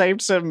 I've just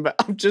saved some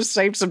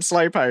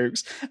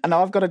Slowpokes, and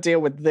now I've got to deal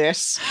with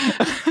this.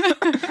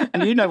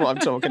 And you know what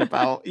I'm talking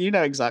about. You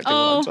know exactly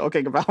what I'm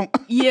talking about.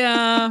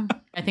 Yeah.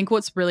 I think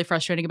what's really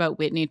frustrating about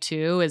Whitney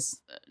too is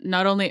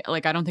not only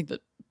like I don't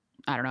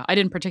know. I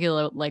didn't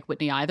particularly like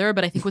Whitney either,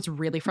 but I think what's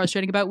really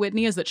frustrating about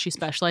Whitney is that she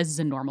specializes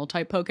in normal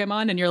type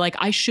Pokemon, and you're like,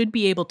 I should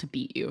be able to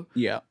beat you.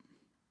 Yeah.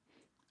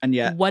 And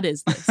yet, what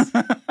is this?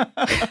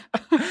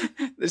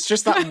 It's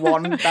just that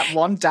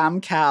one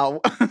damn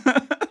cow.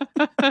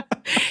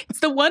 It's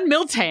the one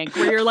Miltank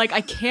where you're like,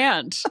 I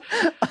can't.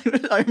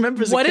 I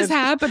remember as a what kid, is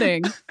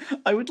happening?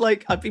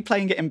 I'd be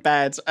playing it in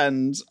bed,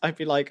 and I'd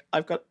be like,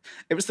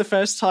 it was the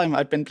first time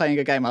I'd been playing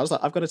a game. I was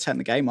like, I've got to turn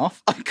the game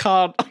off. I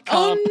can't.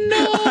 Oh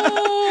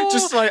no.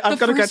 Just like I've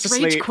got to go to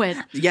sleep. Quit.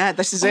 Yeah,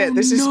 this is it.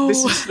 This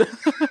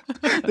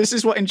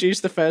is what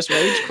induced the first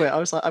rage quit. I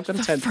was like, I've got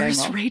to turn the game off.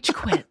 First rage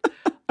quit.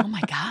 Oh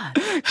my God.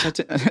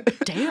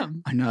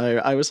 Damn. I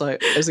know. I was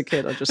like, as a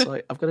kid, I just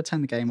like, I've got to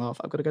turn the game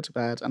off. I've got to go to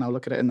bed, and I'll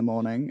look at it in the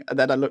morning. And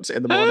then I looked at it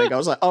in the morning. I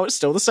was like, oh, it's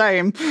still the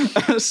same.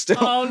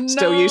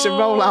 Still using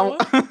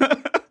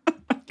rollout.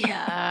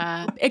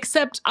 Yeah.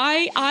 Except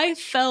I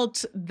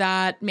felt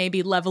that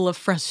maybe level of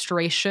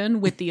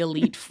frustration with the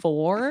Elite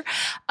Four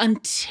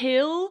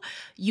until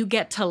you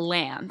get to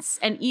Lance.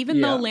 And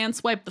even though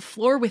Lance wiped the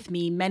floor with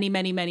me many,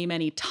 many, many,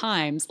 many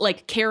times,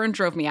 like Karen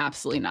drove me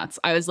absolutely nuts.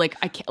 I was like,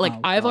 I can't, like,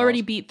 I've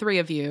already beat 3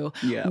 of you.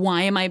 Yeah.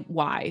 Why?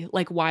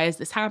 Like, why is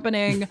this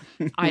happening?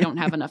 I don't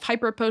have enough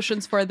hyper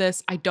potions for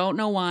this. I don't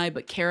know why,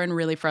 but Karen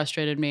really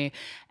frustrated me.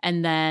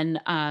 And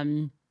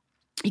then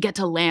you get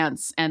to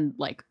Lance, and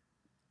like,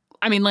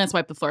 I mean, Lance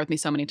wiped the floor with me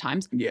so many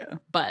times. Yeah.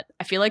 But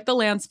I feel like the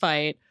Lance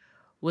fight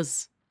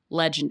was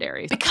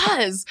legendary.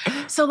 Because,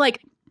 so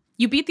like,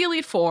 you beat the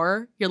Elite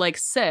Four, you're like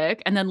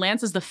sick, and then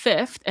Lance is the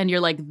 5th, and you're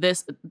like,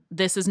 this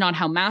is not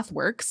how math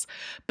works.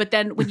 But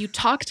then when you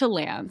talk to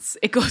Lance,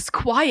 it goes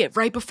quiet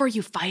right before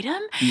you fight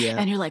him. Yeah.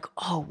 And you're like,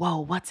 oh,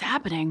 whoa, what's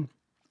happening?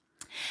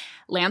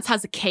 Lance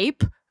has a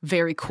cape.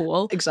 Very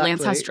cool. Exactly.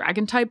 Lance has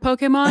dragon-type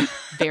Pokemon.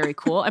 Very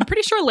cool. I'm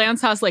pretty sure Lance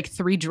has like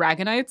 3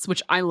 Dragonites,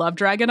 which I love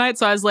Dragonite.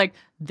 So I was like,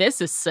 this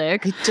is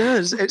sick. It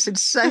does. It's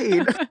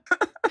insane.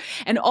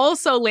 And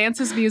also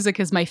Lance's music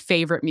is my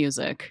favorite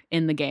music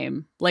in the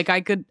game. Like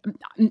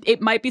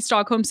it might be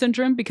Stockholm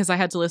Syndrome because I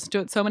had to listen to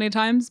it so many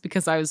times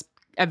because I was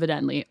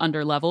evidently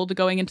under-leveled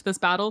going into this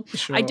battle.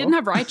 Sure. I didn't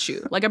have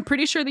Raichu. Like, I'm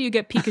pretty sure that you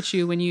get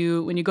Pikachu when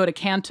you go to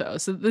Kanto.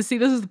 So this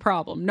is the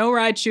problem. No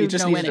Raichu, you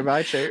just no needed winning.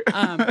 a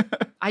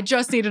Raichu. I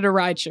just needed a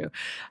Raichu.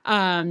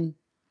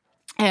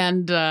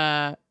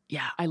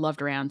 Yeah, I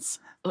loved Rance.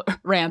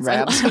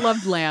 I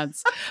loved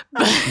Lance.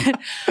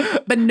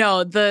 But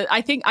no,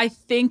 I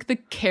think the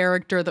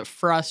character that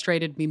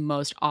frustrated me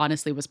most,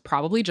 honestly, was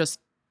probably just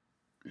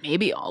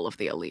maybe all of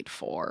the Elite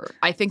Four.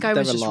 I think I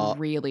was just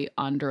really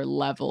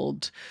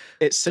under-leveled.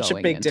 It's such a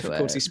big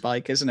difficulty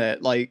spike, isn't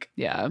it? Like,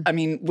 yeah. I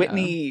mean,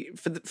 Whitney,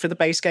 for the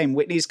base game,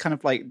 Whitney's kind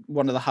of like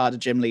one of the harder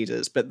gym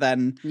leaders, but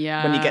then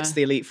when you get to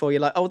the Elite Four,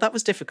 you're like, oh, that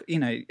was difficult. You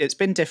know, it's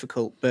been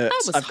difficult, but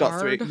I've got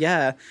through it.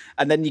 Yeah.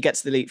 And then you get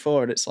to the Elite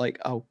Four and it's like,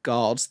 oh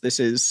God,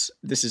 this is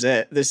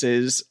it.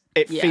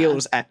 It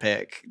feels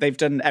epic. They've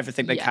done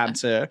everything they can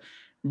to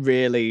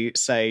really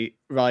say,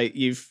 right,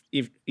 you've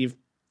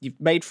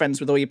made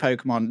friends with all your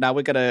Pokemon. Now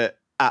we're going to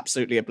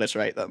absolutely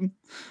obliterate them.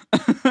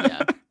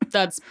 Yeah,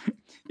 that's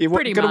You're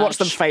going to watch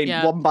them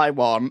faint one by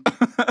one.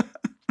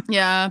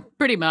 Yeah,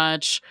 pretty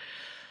much.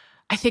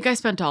 I think I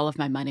spent all of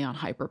my money on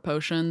hyper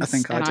potions. I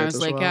think I did was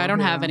as like, well, I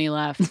don't have any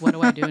left. What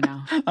do I do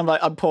now? I'm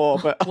like, I'm poor,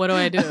 but what do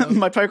I do?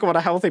 My Pokemon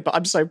are healthy, but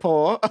I'm so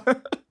poor.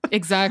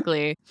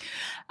 Exactly.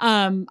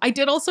 I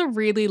did also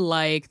really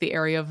like the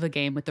area of the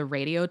game with the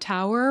radio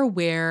tower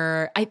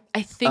where I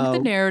think the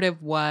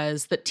narrative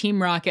was that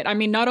Team Rocket, I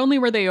mean, not only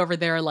were they over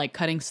there like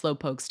cutting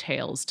Slowpoke's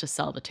tails to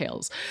sell the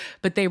tails,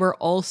 but they were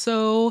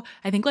also,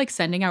 I think, like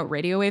sending out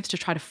radio waves to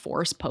try to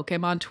force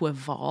Pokemon to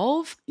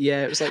evolve.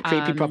 Yeah, it was like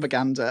creepy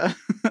propaganda.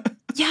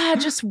 Yeah,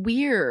 just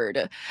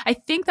weird. I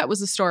think that was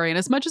the story. And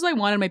as much as I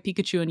wanted my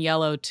Pikachu in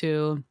yellow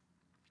to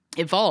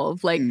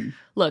evolve, like,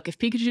 look, if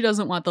Pikachu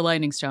doesn't want the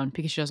lightning stone,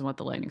 Pikachu doesn't want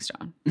the lightning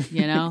stone,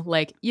 you know?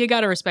 Like, you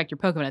got to respect your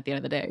Pokemon at the end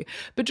of the day.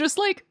 But just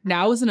like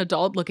now as an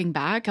adult looking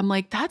back, I'm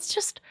like, that's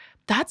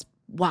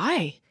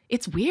why.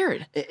 It's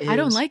weird. I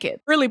don't like it.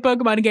 Early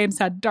Pokemon games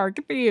had dark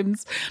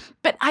themes,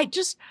 but I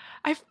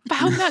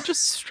found that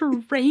just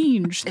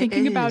strange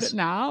thinking about it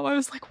now. I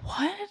was like,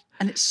 what?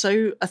 And it's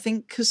so, I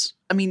think, because,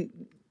 I mean,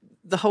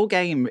 the whole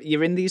game,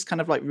 you're in these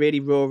kind of like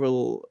really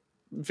rural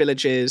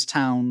villages,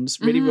 towns,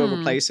 really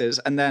rural places.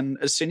 And then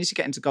as soon as you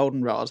get into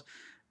Goldenrod,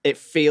 it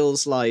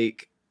feels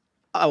like,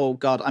 oh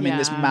God, I'm in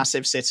this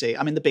massive city.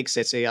 I'm in the big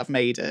city. I've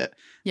made it.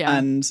 Yeah.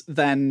 And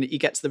then you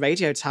get to the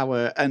radio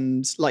tower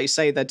and like you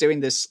say, they're doing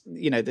this,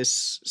 you know,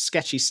 this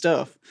sketchy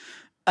stuff.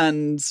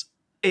 And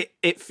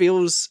it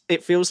feels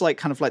like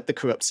kind of like the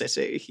corrupt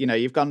city. You know,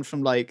 you've gone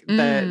from like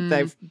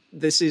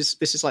this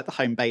is like the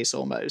home base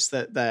almost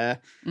that they're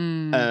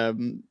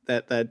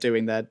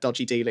doing their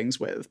dodgy dealings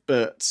with.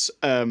 But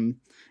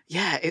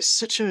it's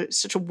such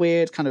a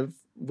weird kind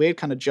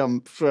of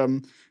jump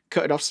from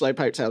cutting off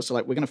Slowpoke tails to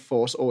like we're going to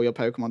force all your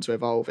Pokemon to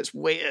evolve. It's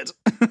weird.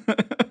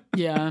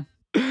 Yeah,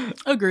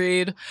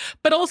 agreed.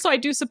 But also, I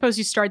do suppose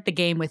you start the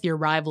game with your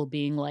rival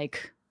being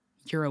like,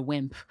 you're a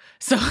wimp.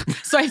 So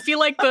I feel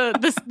like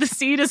the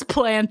seed is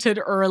planted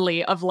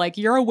early of like,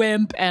 you're a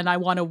wimp and I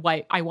want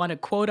to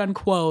quote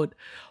unquote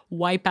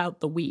wipe out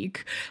the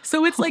weak.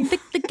 So it's like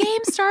the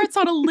game starts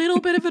on a little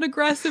bit of an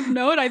aggressive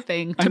note, I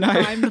think, to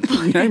prime the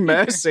player. No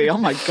mercy. Oh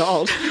my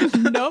God.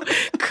 No,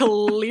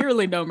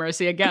 clearly no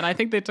mercy. Again, I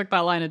think they took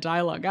that line of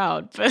dialogue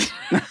out, but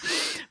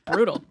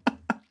brutal.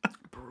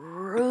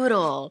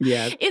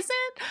 Yeah.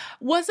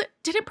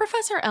 Didn't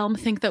Professor Elm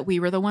think that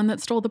we were the one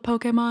that stole the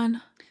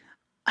Pokemon?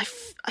 I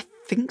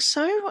think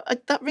so.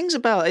 That rings a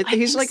bell.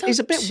 He's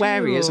a bit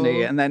wary, isn't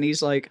he? And then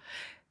he's like,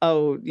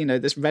 oh, you know,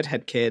 this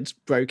redhead kid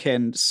broke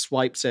in,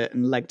 swiped it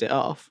and legged it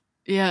off.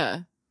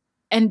 Yeah.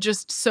 And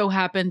just so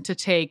happened to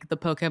take the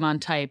Pokemon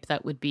type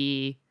that would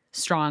be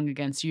strong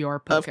against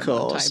your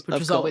Pokemon type, which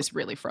was always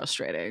really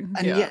frustrating.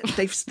 And yet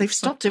they've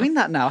stopped doing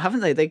that now, haven't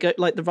they? They go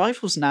like the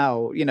rivals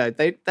now, you know,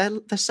 they're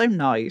so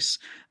nice.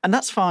 And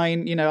that's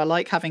fine, you know, I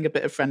like having a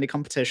bit of friendly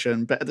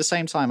competition, but at the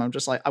same time I'm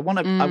just like I want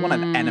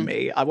an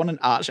enemy. I want an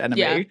arch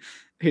enemy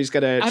who's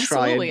going to try.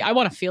 Absolutely. I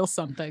want to feel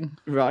something.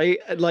 Right?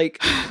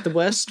 Like the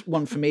worst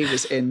one for me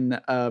was in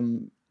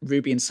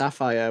Ruby and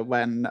Sapphire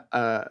when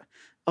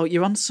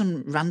you're on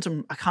some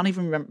random, I can't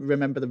even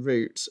remember the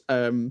route.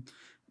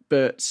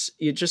 But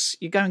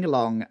you're going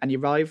along and your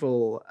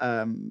rival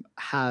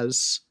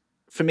has,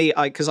 for me,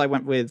 because I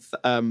went with,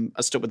 I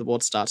stuck with the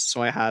water starter,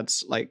 so I had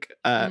like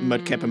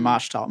Mudkip and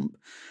Marshtomp.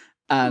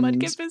 And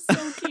Mudkip is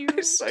so cute.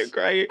 It's so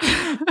great.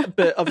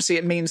 But obviously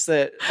it means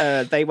that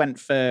they went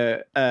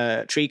for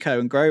Trico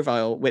and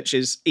Grovyle, which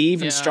is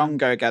even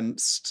stronger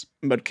against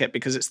Mudkip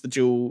because it's the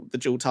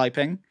dual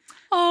typing.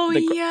 Oh,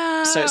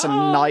 yeah. So it's a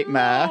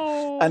nightmare.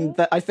 No. And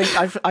I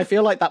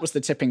feel like that was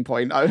the tipping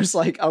point. I was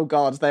like, oh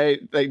God,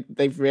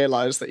 they've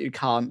realized that you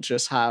can't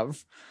just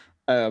have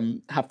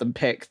have them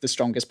pick the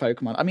strongest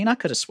Pokemon. I mean, I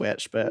could have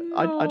switched, but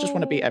I just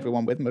want to beat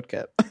everyone with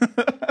Mudkip.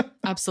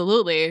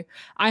 Absolutely.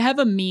 I have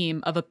a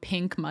meme of a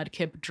pink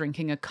Mudkip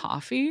drinking a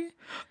coffee,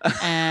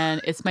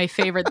 and it's my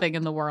favorite thing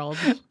in the world.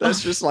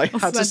 That's just like,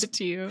 I'll send it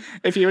to you.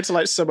 If you were to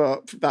like sum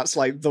up, that's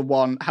like the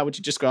one. How would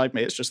you describe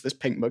me? It's just this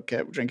pink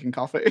Mudkip drinking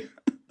coffee.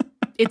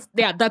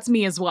 That's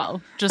me as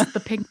well. Just the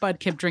pink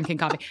Mudkip drinking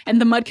coffee. And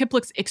the Mudkip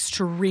looks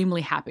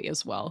extremely happy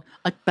as well.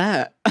 I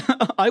bet.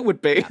 I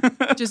would be.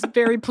 Yeah, just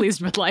very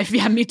pleased with life.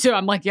 Yeah, me too.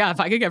 I'm like, yeah,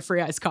 if I could get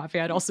free iced coffee,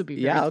 I'd also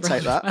be very I'll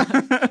take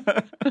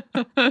that.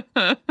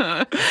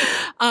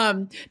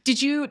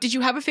 Did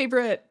you have a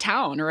favorite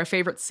town or a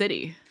favorite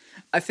city?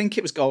 I think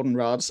it was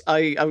Goldenrod.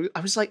 I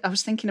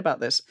was thinking about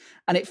this,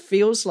 and it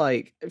feels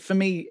like, for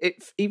me,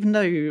 even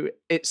though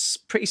it's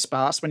pretty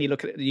sparse when you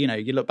look at it,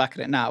 you look back at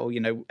it now,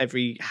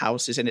 every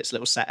house is in its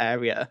little set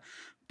area.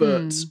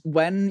 But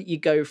when you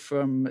go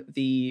from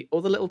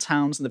all the little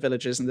towns and the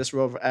villages in this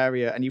rural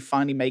area, and you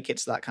finally make it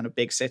to that kind of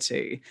big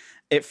city,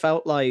 it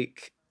felt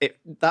like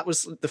that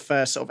was the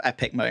first sort of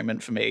epic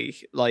moment for me.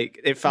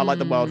 Like, it felt like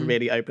the world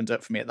really opened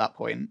up for me at that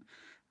point.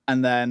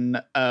 And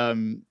then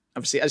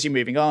obviously, as you're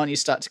moving on, you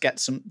start to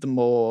get the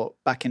more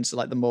back into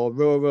like the more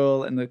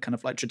rural and the kind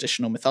of like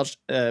traditional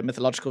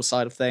mythological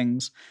side of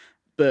things.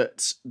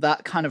 But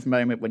that kind of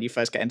moment when you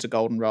first get into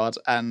Goldenrod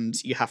and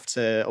you have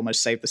to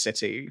almost save the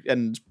city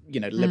and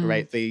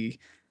liberate the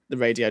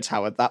radio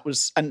tower, that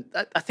was, and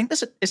I think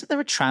isn't there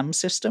a tram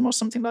system or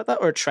something like that,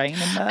 or a train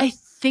in there? I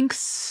think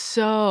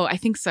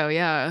so,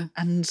 yeah.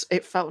 And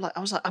it felt like, I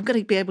was like, I'm going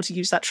to be able to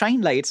use that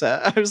train later.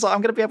 I was like,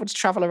 I'm going to be able to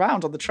travel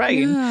around on the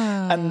train.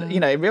 Yeah. And,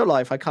 in real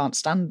life, I can't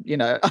stand,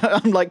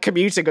 I'm like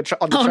commuting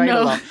on the train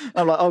a lot.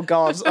 I'm like, oh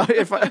God.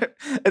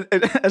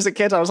 As a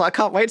kid, I was like, I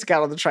can't wait to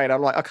get on the train.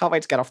 I'm like, I can't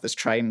wait to get off this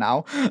train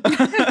now.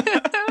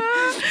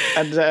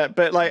 And,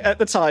 but like at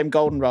the time,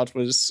 Goldenrod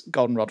was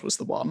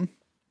the one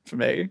for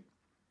me.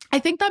 I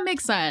think that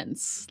makes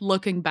sense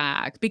looking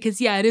back, because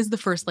it is the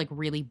first like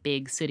really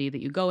big city that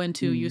you go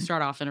into. You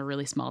start off in a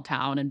really small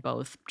town in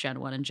both Gen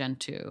 1 and Gen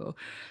 2.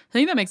 I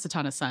think that makes a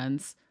ton of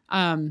sense.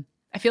 I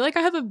feel like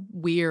I have a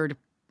weird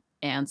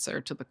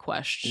answer to the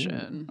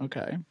question. Ooh,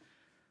 okay.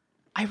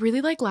 I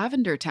really like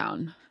Lavender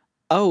Town.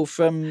 Oh,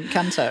 from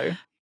Kanto.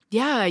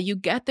 Yeah, you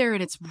get there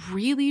and it's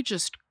really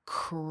just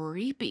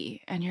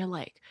creepy. And you're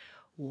like,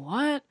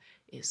 what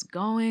is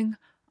going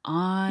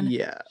on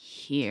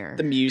here?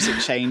 The music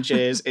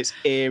changes. It's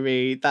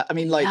eerie. That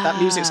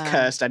music's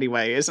cursed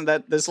anyway, isn't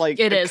there? There's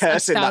like it a is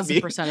curse in that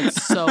 1,000%.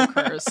 It's so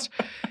cursed.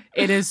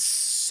 It is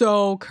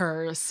so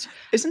cursed.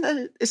 Isn't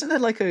there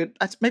like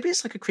maybe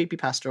it's like a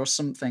creepypasta or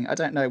something? I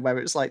don't know, where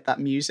it's like that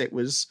music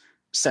was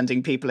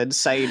sending people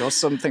insane or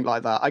something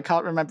like that. I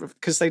can't remember,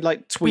 because they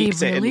like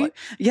tweaked it. Really?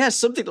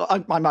 Something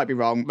like, I might be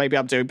wrong. Maybe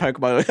I'm doing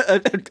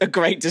Pokemon a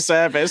great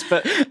disservice,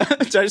 but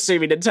don't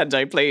sue me,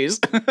 Nintendo, please.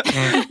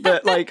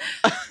 But like,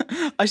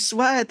 I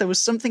swear there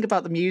was something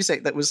about the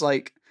music that was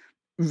like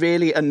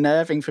really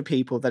unnerving for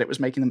people, that it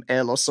was making them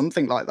ill or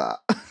something like that.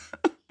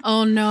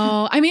 Oh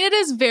no. I mean, it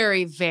is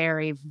very,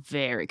 very,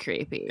 very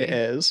creepy. It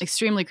is.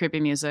 Extremely creepy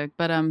music.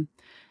 But I don't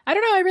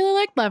know, I really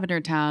like Lavender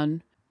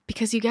Town.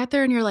 Because you get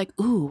there and you're like,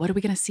 ooh, what are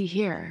we going to see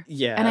here?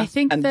 Yeah. And I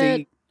think oh,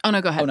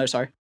 no, go ahead. Oh, no,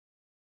 sorry.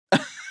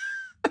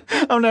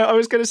 Oh, no, I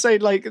was going to say,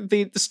 like,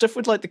 the stuff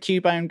with, like, the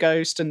Cubone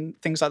ghost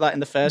and things like that in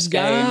the first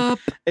game.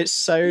 It's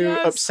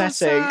so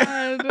upsetting. So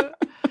sad.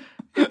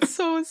 It's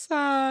so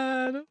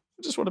sad.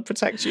 I just want to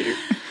protect you.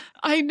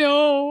 I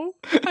know.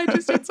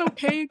 It's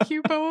okay,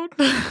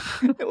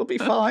 Cubone. It'll be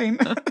fine.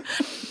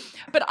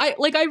 But I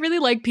really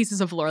like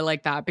pieces of lore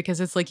like that,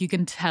 because it's like you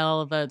can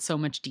tell that so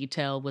much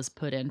detail was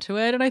put into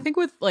it. And I think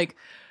with like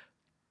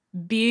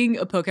being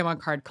a Pokemon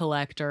card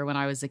collector when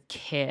I was a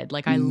kid,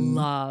 like I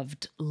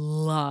loved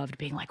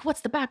being like,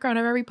 what's the background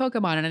of every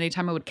Pokemon? And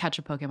anytime I would catch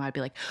a Pokemon, I'd be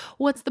like,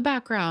 what's the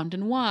background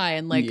and why?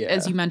 And like,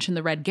 as you mentioned,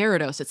 the red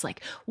Gyarados, it's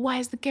like, why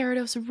is the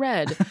Gyarados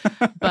red?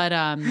 But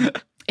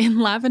in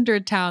Lavender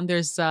Town,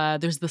 there's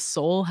the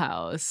Soul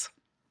House,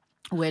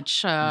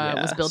 which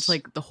was built to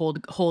like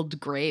hold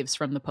graves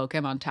from the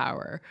Pokemon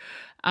Tower,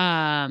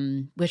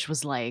 which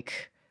was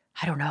like,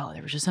 I don't know,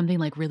 there was just something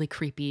like really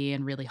creepy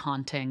and really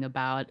haunting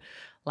about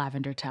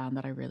Lavender Town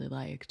that I really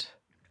liked.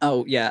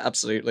 Oh yeah,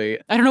 absolutely.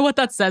 I don't know what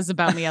that says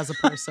about me as a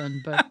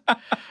person, but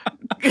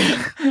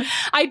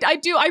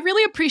I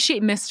really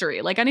appreciate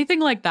mystery. Like anything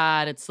like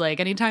that, it's like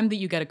anytime that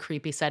you get a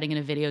creepy setting in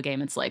a video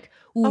game, it's like,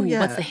 ooh,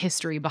 what's the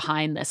history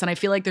behind this? And I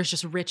feel like there's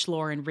just rich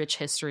lore and rich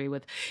history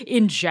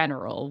in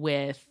general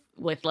with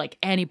like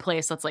any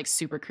place that's like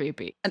super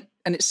creepy.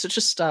 And it's such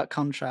a stark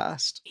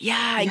contrast.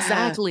 Yeah,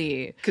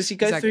 exactly. Because you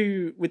go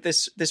through with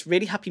this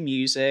really happy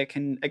music,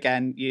 and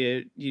again,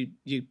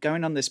 you're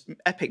going on this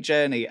epic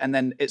journey, and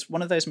then it's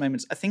one of those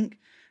moments, I think,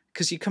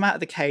 because you come out of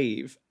the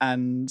cave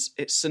and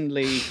it's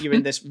suddenly you're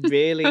in this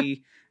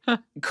really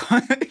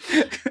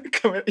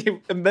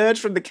you emerge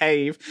from the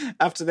cave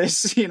after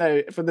this,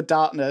 from the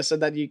darkness,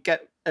 and then you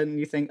get and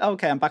you think, oh,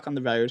 okay, I'm back on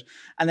the road.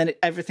 And then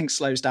everything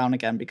slows down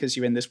again because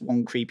you're in this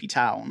one creepy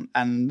town.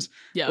 And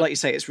like you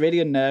say, it's really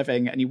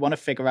unnerving, and you want to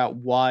figure out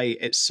why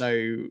is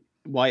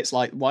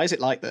it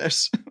like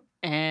this?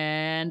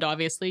 And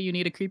obviously you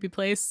need a creepy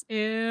place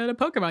in a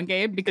Pokemon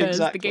game because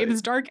the game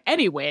is dark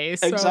anyway.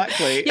 So,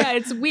 exactly. Yeah,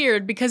 it's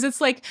weird because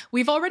it's like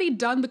we've already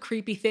done the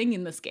creepy thing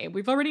in this game.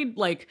 We've already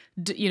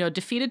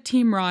defeated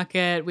Team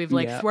Rocket. We've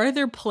thwarted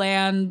their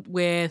plan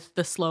with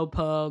the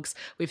Slowpokes.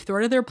 We've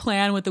thwarted their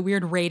plan with the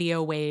weird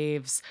radio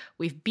waves.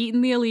 We've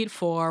beaten the Elite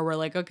Four. We're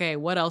like, okay,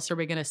 what else are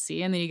we going to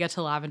see? And then you get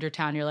to Lavender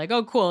Town. You're like,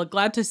 oh, cool.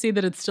 Glad to see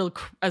that it's still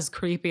as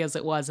creepy as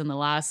it was in the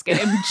last game.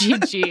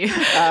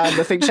 GG.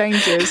 Nothing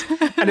changes.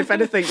 And if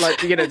anything, like,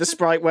 the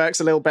sprite works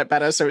a little bit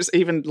better, so it's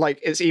even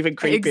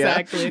creepier.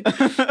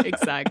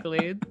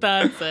 Exactly.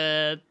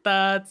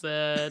 That's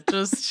it.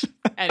 Just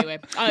anyway,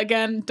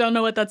 again, don't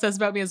know what that says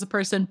about me as a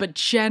person, but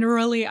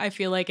generally I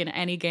feel like in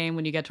any game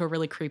when you get to a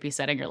really creepy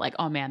setting, you're like,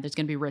 oh man, there's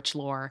gonna be rich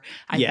lore.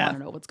 I want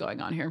to know what's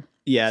going on here.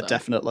 Yeah,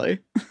 definitely.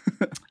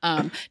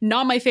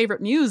 Not my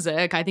favorite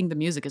music. I think the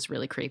music is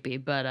really creepy,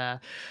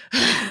 but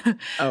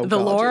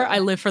lore, I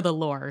live for the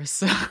lore.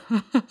 So.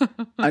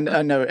 I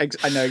know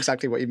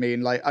exactly what you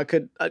mean. Like, I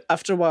could,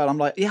 after a while, I'm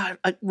like,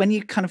 when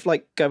you kind of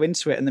like go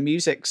into it and the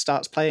music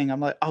starts playing, I'm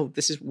like, oh,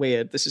 this is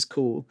weird. This is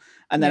cool.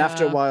 And then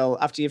after a while,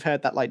 after you've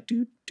heard that like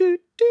do do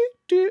do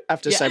do,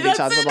 after so many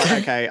times, I'm like,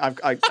 okay,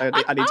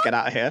 I need to get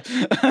out of here.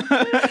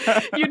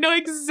 You know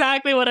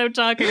exactly what I'm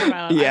talking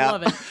about. Yeah. I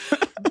love it.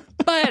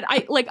 But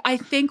I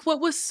think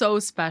what was so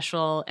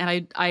special,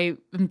 and I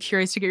am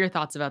curious to get your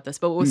thoughts about this,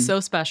 but what was so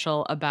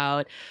special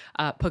about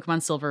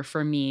Pokemon Silver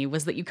for me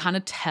was that you kind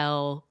of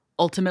tell,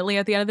 ultimately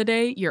at the end of the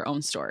day, your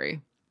own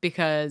story.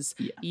 Because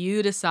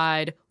you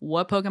decide,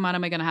 what Pokemon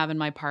am I going to have in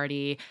my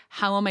party?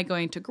 How am I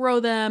going to grow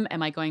them?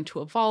 Am I going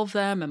to evolve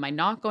them? Am I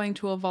not going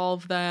to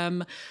evolve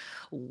them?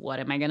 What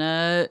am I going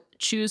to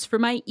choose for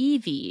my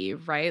Eevee,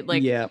 right?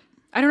 Like,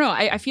 I don't know.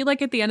 I feel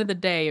like at the end of the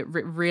day, it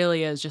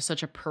really is just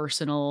such a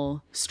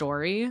personal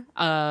story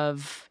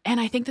of,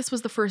 and I think this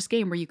was the first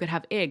game where you could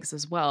have eggs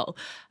as well.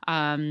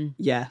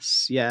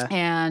 Yes, yeah.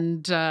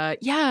 And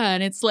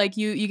and it's like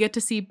you get to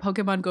see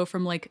Pokemon go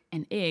from like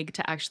an egg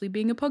to actually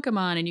being a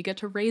Pokemon, and you get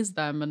to raise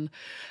them. And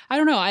I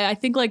don't know. I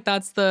think like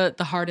that's the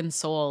heart and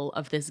soul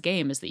of this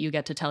game, is that you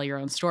get to tell your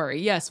own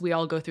story. Yes, we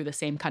all go through the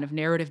same kind of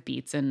narrative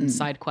beats in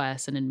side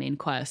quests and in main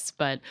quests,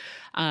 but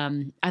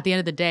at the end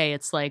of the day,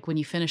 it's like when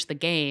you finish the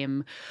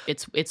game,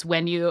 it's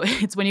when you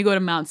go to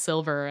Mount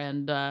Silver,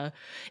 and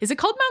is it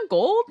called Mount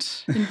Gold?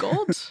 In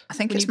Gold? I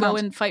think when it's you go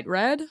and fight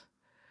Red.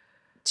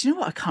 Do you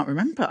know what? I can't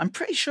remember. I'm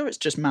pretty sure it's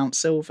just Mount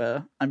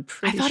Silver. I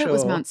thought it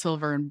was Mount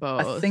Silver in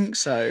both. I think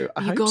so.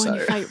 You go and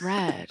you fight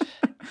Red.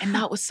 And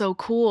that was so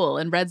cool.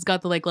 And Red's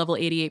got the like level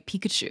 88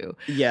 Pikachu.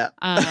 Yeah.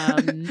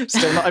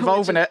 Still not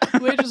evolving it.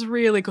 Which is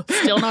really cool.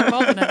 Still not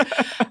evolving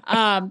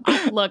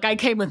it. Look, I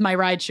came with my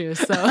Raichu,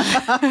 so.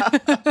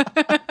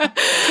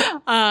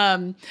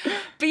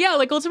 But yeah,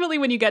 like ultimately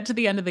when you get to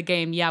the end of the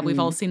game, we've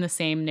all seen the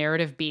same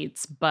narrative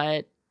beats,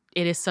 but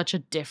it is such a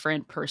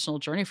different personal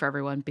journey for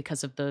everyone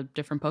because of the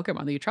different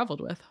Pokemon that you traveled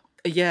with.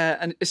 Yeah,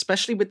 and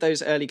especially with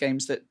those early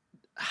games that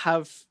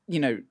have,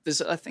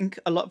 there's, I think,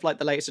 a lot of like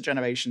the later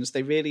generations,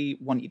 they really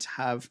want you to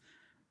have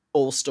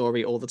all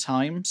story all the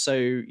time. So,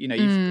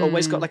 you've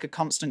always got like a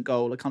constant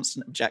goal, a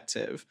constant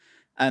objective.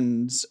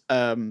 And,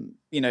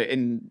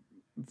 in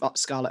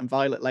Scarlet and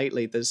Violet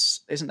lately,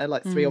 isn't there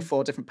like 3 or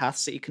 4 different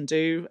paths that you can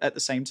do at the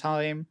same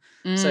time?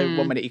 So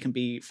 1 minute you can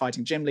be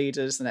fighting gym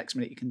leaders, the next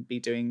minute you can be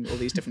doing all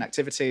these different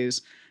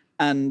activities.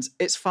 And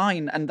it's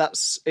fine. And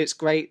it's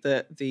great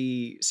that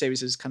the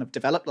series is kind of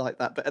developed like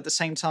that. But at the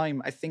same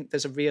time, I think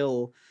there's a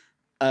real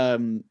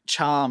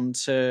charm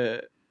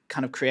to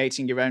kind of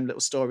creating your own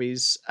little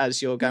stories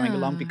as you're going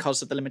along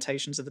because of the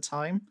limitations of the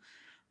time.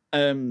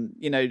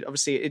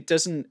 Obviously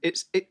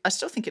I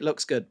still think it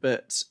looks good,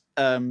 but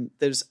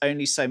there's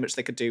only so much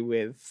they could do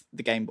with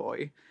the Game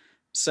Boy.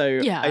 So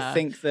I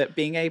think that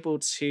being able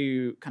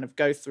to kind of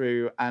go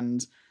through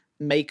and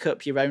make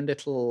up your own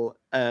little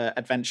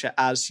adventure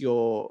as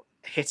you're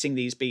hitting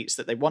these beats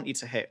that they want you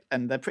to hit,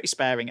 and they're pretty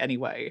sparing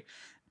anyway,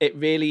 it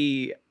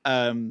really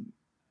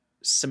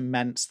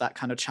cements that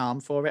kind of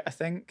charm for it, I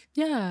think.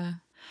 Yeah,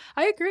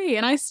 I agree.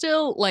 And I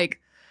still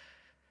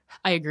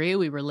I agree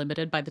we were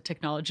limited by the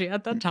technology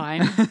at that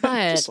time,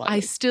 but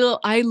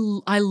I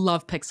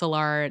love pixel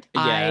art.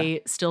 Yeah,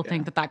 I still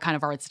think that kind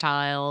of art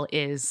style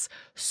is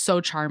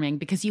so charming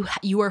because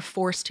you are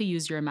forced to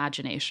use your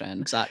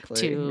imagination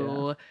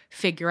to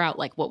figure out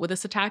like what would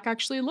this attack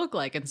actually look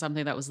like in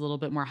something that was a little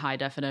bit more high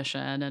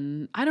definition.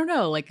 And I don't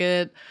know,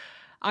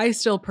 I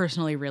still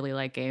personally really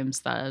like games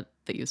that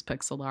use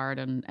pixel art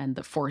and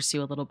that force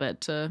you a little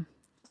bit to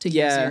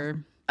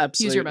use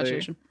your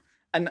imagination.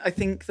 And I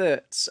think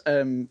that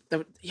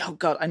oh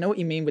god, I know what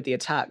you mean with the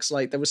attacks.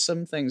 Like there was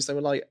some things that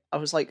were like, I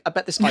was like, I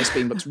bet this ice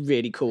beam looks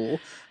really cool.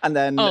 And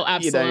then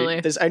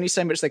there's only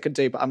so much they could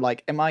do, but I'm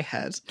like, in my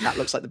head, that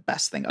looks like the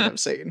best thing I've ever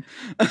seen.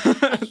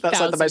 That's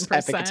like the most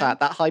epic attack.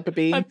 That hyper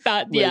beam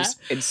was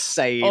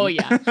insane. Oh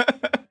yeah.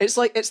 It's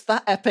like it's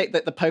that epic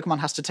that the Pokemon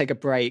has to take a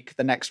break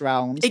the next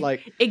round.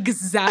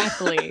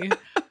 Exactly.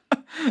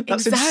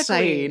 That's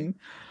insane.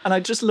 And I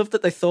just love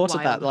that they thought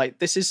of that. Like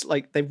this is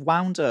like they've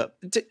wound up.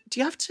 Do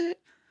you have to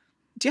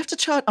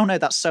charge? Oh no,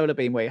 that's solar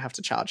beam where you have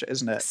to charge it,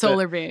 isn't it?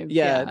 Solar beam.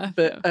 Yeah.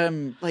 But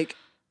like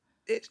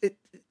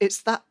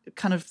it's that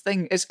kind of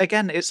thing. It's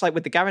like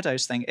with the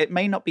Gyarados thing. It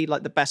may not be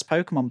like the best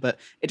Pokemon, but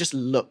it just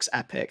looks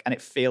epic and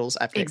it feels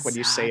epic when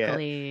you see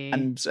it.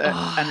 And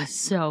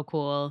so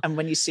cool. And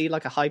when you see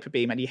like a hyper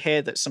beam and you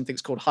hear that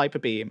something's called hyper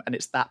beam and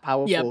it's that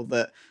powerful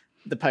that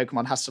the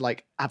Pokemon has to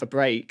like have a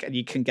break, and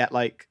you can get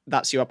like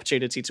that's your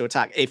opportunity to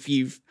attack if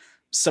you've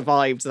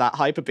survived that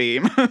hyper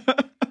beam.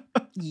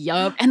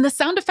 Yup. And the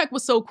sound effect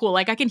was so cool.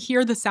 Like I can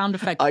hear the sound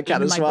effect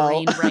in my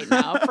brain right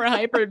now for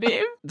hyper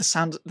beam. The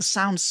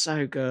sound's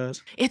so good.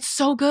 It's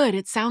so good.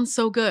 It sounds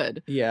so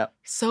good. Yeah.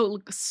 So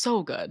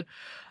good.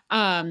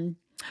 But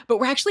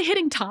we're actually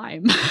hitting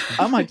time.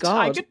 Oh my god.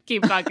 I could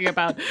keep talking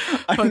about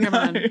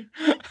Pokemon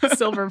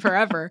Silver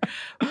forever.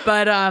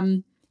 But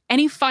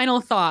any final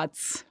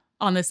thoughts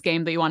on this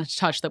game that you wanted to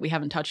touch that we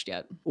haven't touched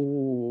yet?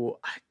 Oh,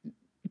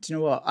 do you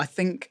know what? I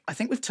think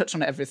we've touched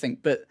on everything,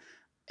 but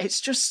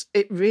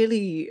it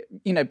really,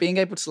 being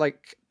able to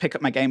like pick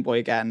up my Game Boy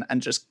again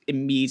and just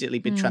immediately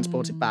be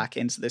transported back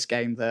into this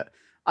game that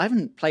I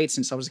haven't played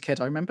since I was a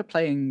kid. I remember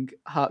playing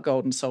Heart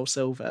Gold and Soul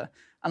Silver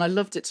and I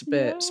loved it to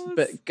bits,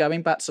 but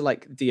going back to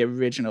like the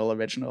original,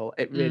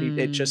 it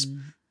really,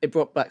 it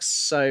brought back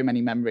so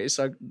many memories.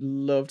 So I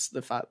loved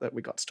the fact that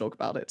we got to talk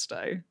about it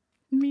today.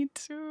 Me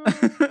too.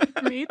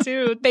 Me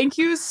too. Thank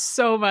you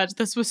so much.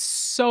 This was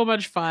so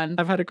much fun.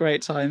 I've had a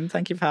great time.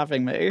 Thank you for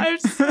having me. I'm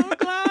so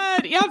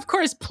glad. Yeah, of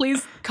course.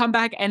 Please come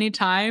back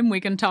anytime.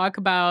 We can talk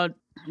about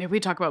maybe we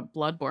talk about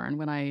Bloodborne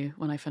when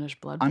I finish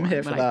Bloodborne. I'm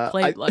here for that. I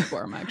play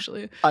Bloodborne,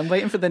 actually. I'm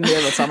waiting for the Nier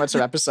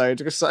Automata episode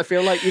because I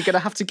feel like you're going to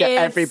have to get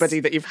everybody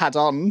that you've had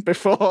on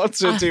before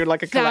to do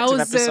like a collective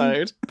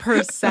episode.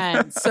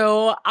 1,000%.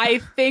 So I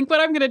think what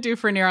I'm going to do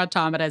for Nier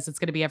Automata is it's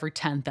going to be every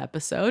 10th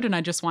episode, and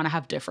I just want to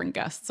have different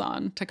guests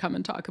on to come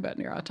and talk about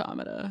Nier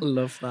Automata.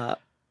 Love that.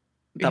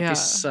 That'd be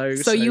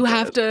so you good.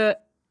 have to...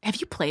 Have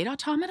you played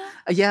Automata?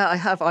 Yeah, I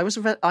have.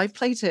 I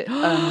played it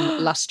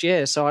last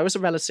year, so I was a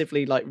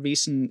relatively like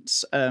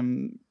recent. I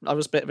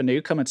was a bit of a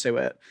newcomer to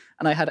it,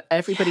 and I had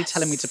everybody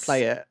telling me to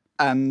play it,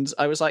 and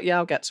I was like, "Yeah,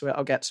 I'll get to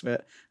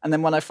it." And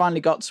then when I finally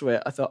got to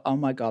it, I thought, "Oh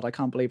my god, I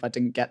can't believe I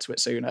didn't get to it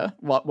sooner.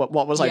 What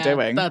was I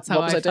doing? That's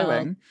how I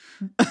felt.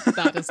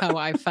 That is how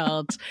I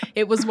felt.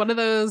 It was one of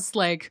those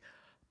like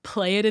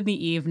play it in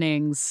the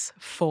evenings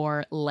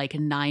for like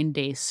 9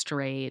 days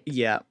straight.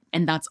 Yeah.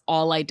 And that's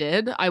all I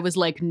did. I was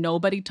like,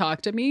 nobody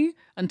talked to me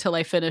until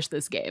I finished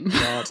this game.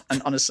 God.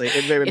 And honestly,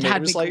 it ruined me. It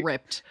had me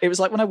gripped. It was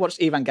like when I watched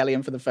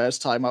Evangelion for the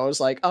first time, I was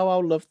like, oh,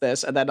 I'll love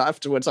this. And then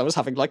afterwards, I was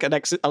having like I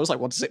was like,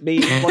 what does it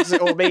mean? What does it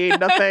all mean?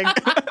 Nothing.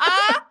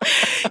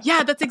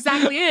 Yeah, that's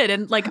exactly it.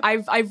 And like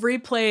I've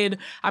replayed,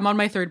 I'm on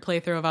my 3rd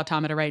playthrough of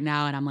Automata right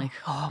now. And I'm like,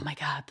 oh my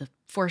God, the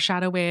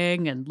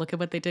foreshadowing and look at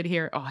what they did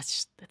here. Oh,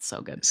 it's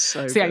so good.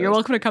 So yeah, you're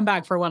welcome to come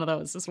back for one of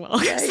those as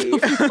well. Yay.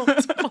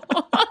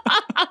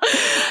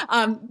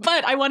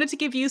 But I wanted to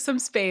give you some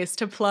space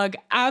to plug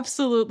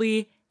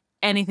absolutely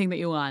anything that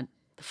you want.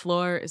 The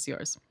floor is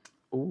yours.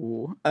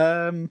 Ooh.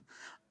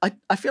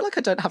 I feel like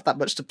I don't have that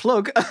much to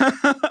plug,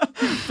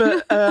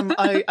 but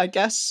I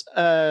guess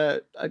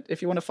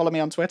if you want to follow me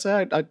on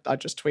Twitter, I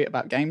just tweet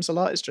about games a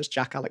lot. It's just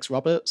Jack Alex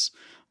Roberts.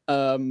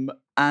 And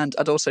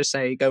I'd also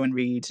say go and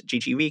read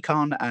GG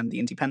Recon and The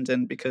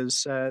Independent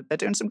because they're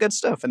doing some good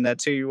stuff and they're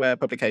 2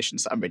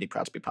 publications that I'm really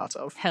proud to be part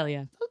of. Hell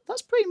yeah.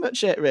 That's pretty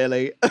much it,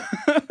 really.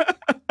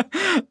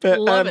 But,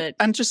 love it.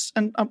 And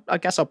I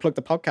guess I'll plug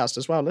the podcast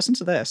as well. Listen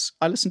to this.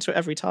 I listen to it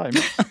every time.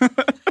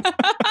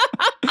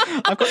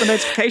 I've got the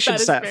notification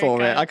set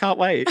for it. I can't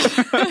wait.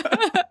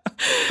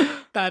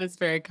 That is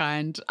very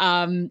kind.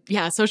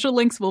 Yeah, social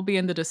links will be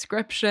in the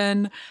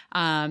description.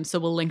 So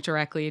we'll link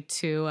directly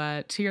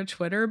to your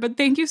Twitter. But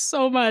thank you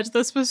so much.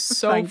 This was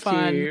so fun.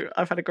 Thank you.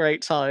 I've had a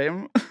great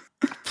time.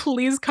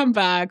 Please come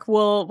back.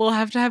 We'll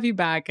have to have you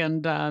back,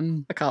 and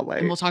I can't wait.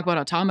 And we'll talk about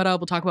Automata.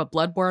 We'll talk about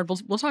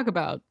Bloodborne. We'll talk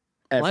about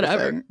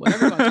everything.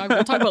 Whatever you want to talk about.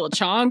 We'll talk about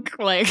LeChonk.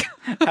 Like,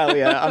 hell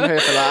yeah, I'm here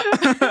for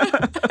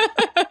that.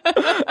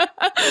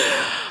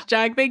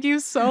 Jack, thank you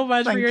so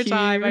much for your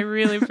time. I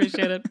really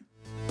appreciate it.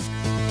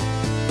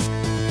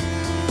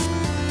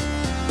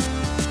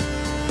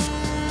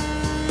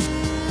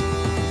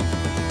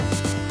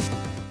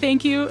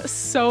 Thank you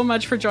so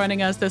much for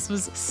joining us. This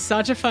was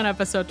such a fun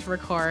episode to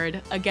record.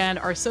 Again,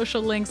 our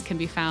social links can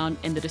be found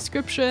in the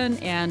description.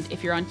 And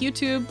if you're on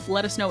YouTube,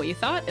 let us know what you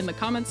thought in the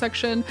comment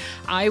section.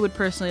 I would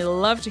personally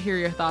love to hear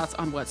your thoughts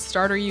on what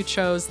starter you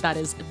chose. That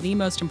is the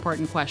most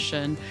important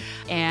question.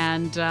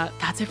 And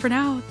that's it for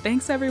now.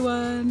 Thanks,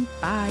 everyone.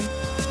 Bye.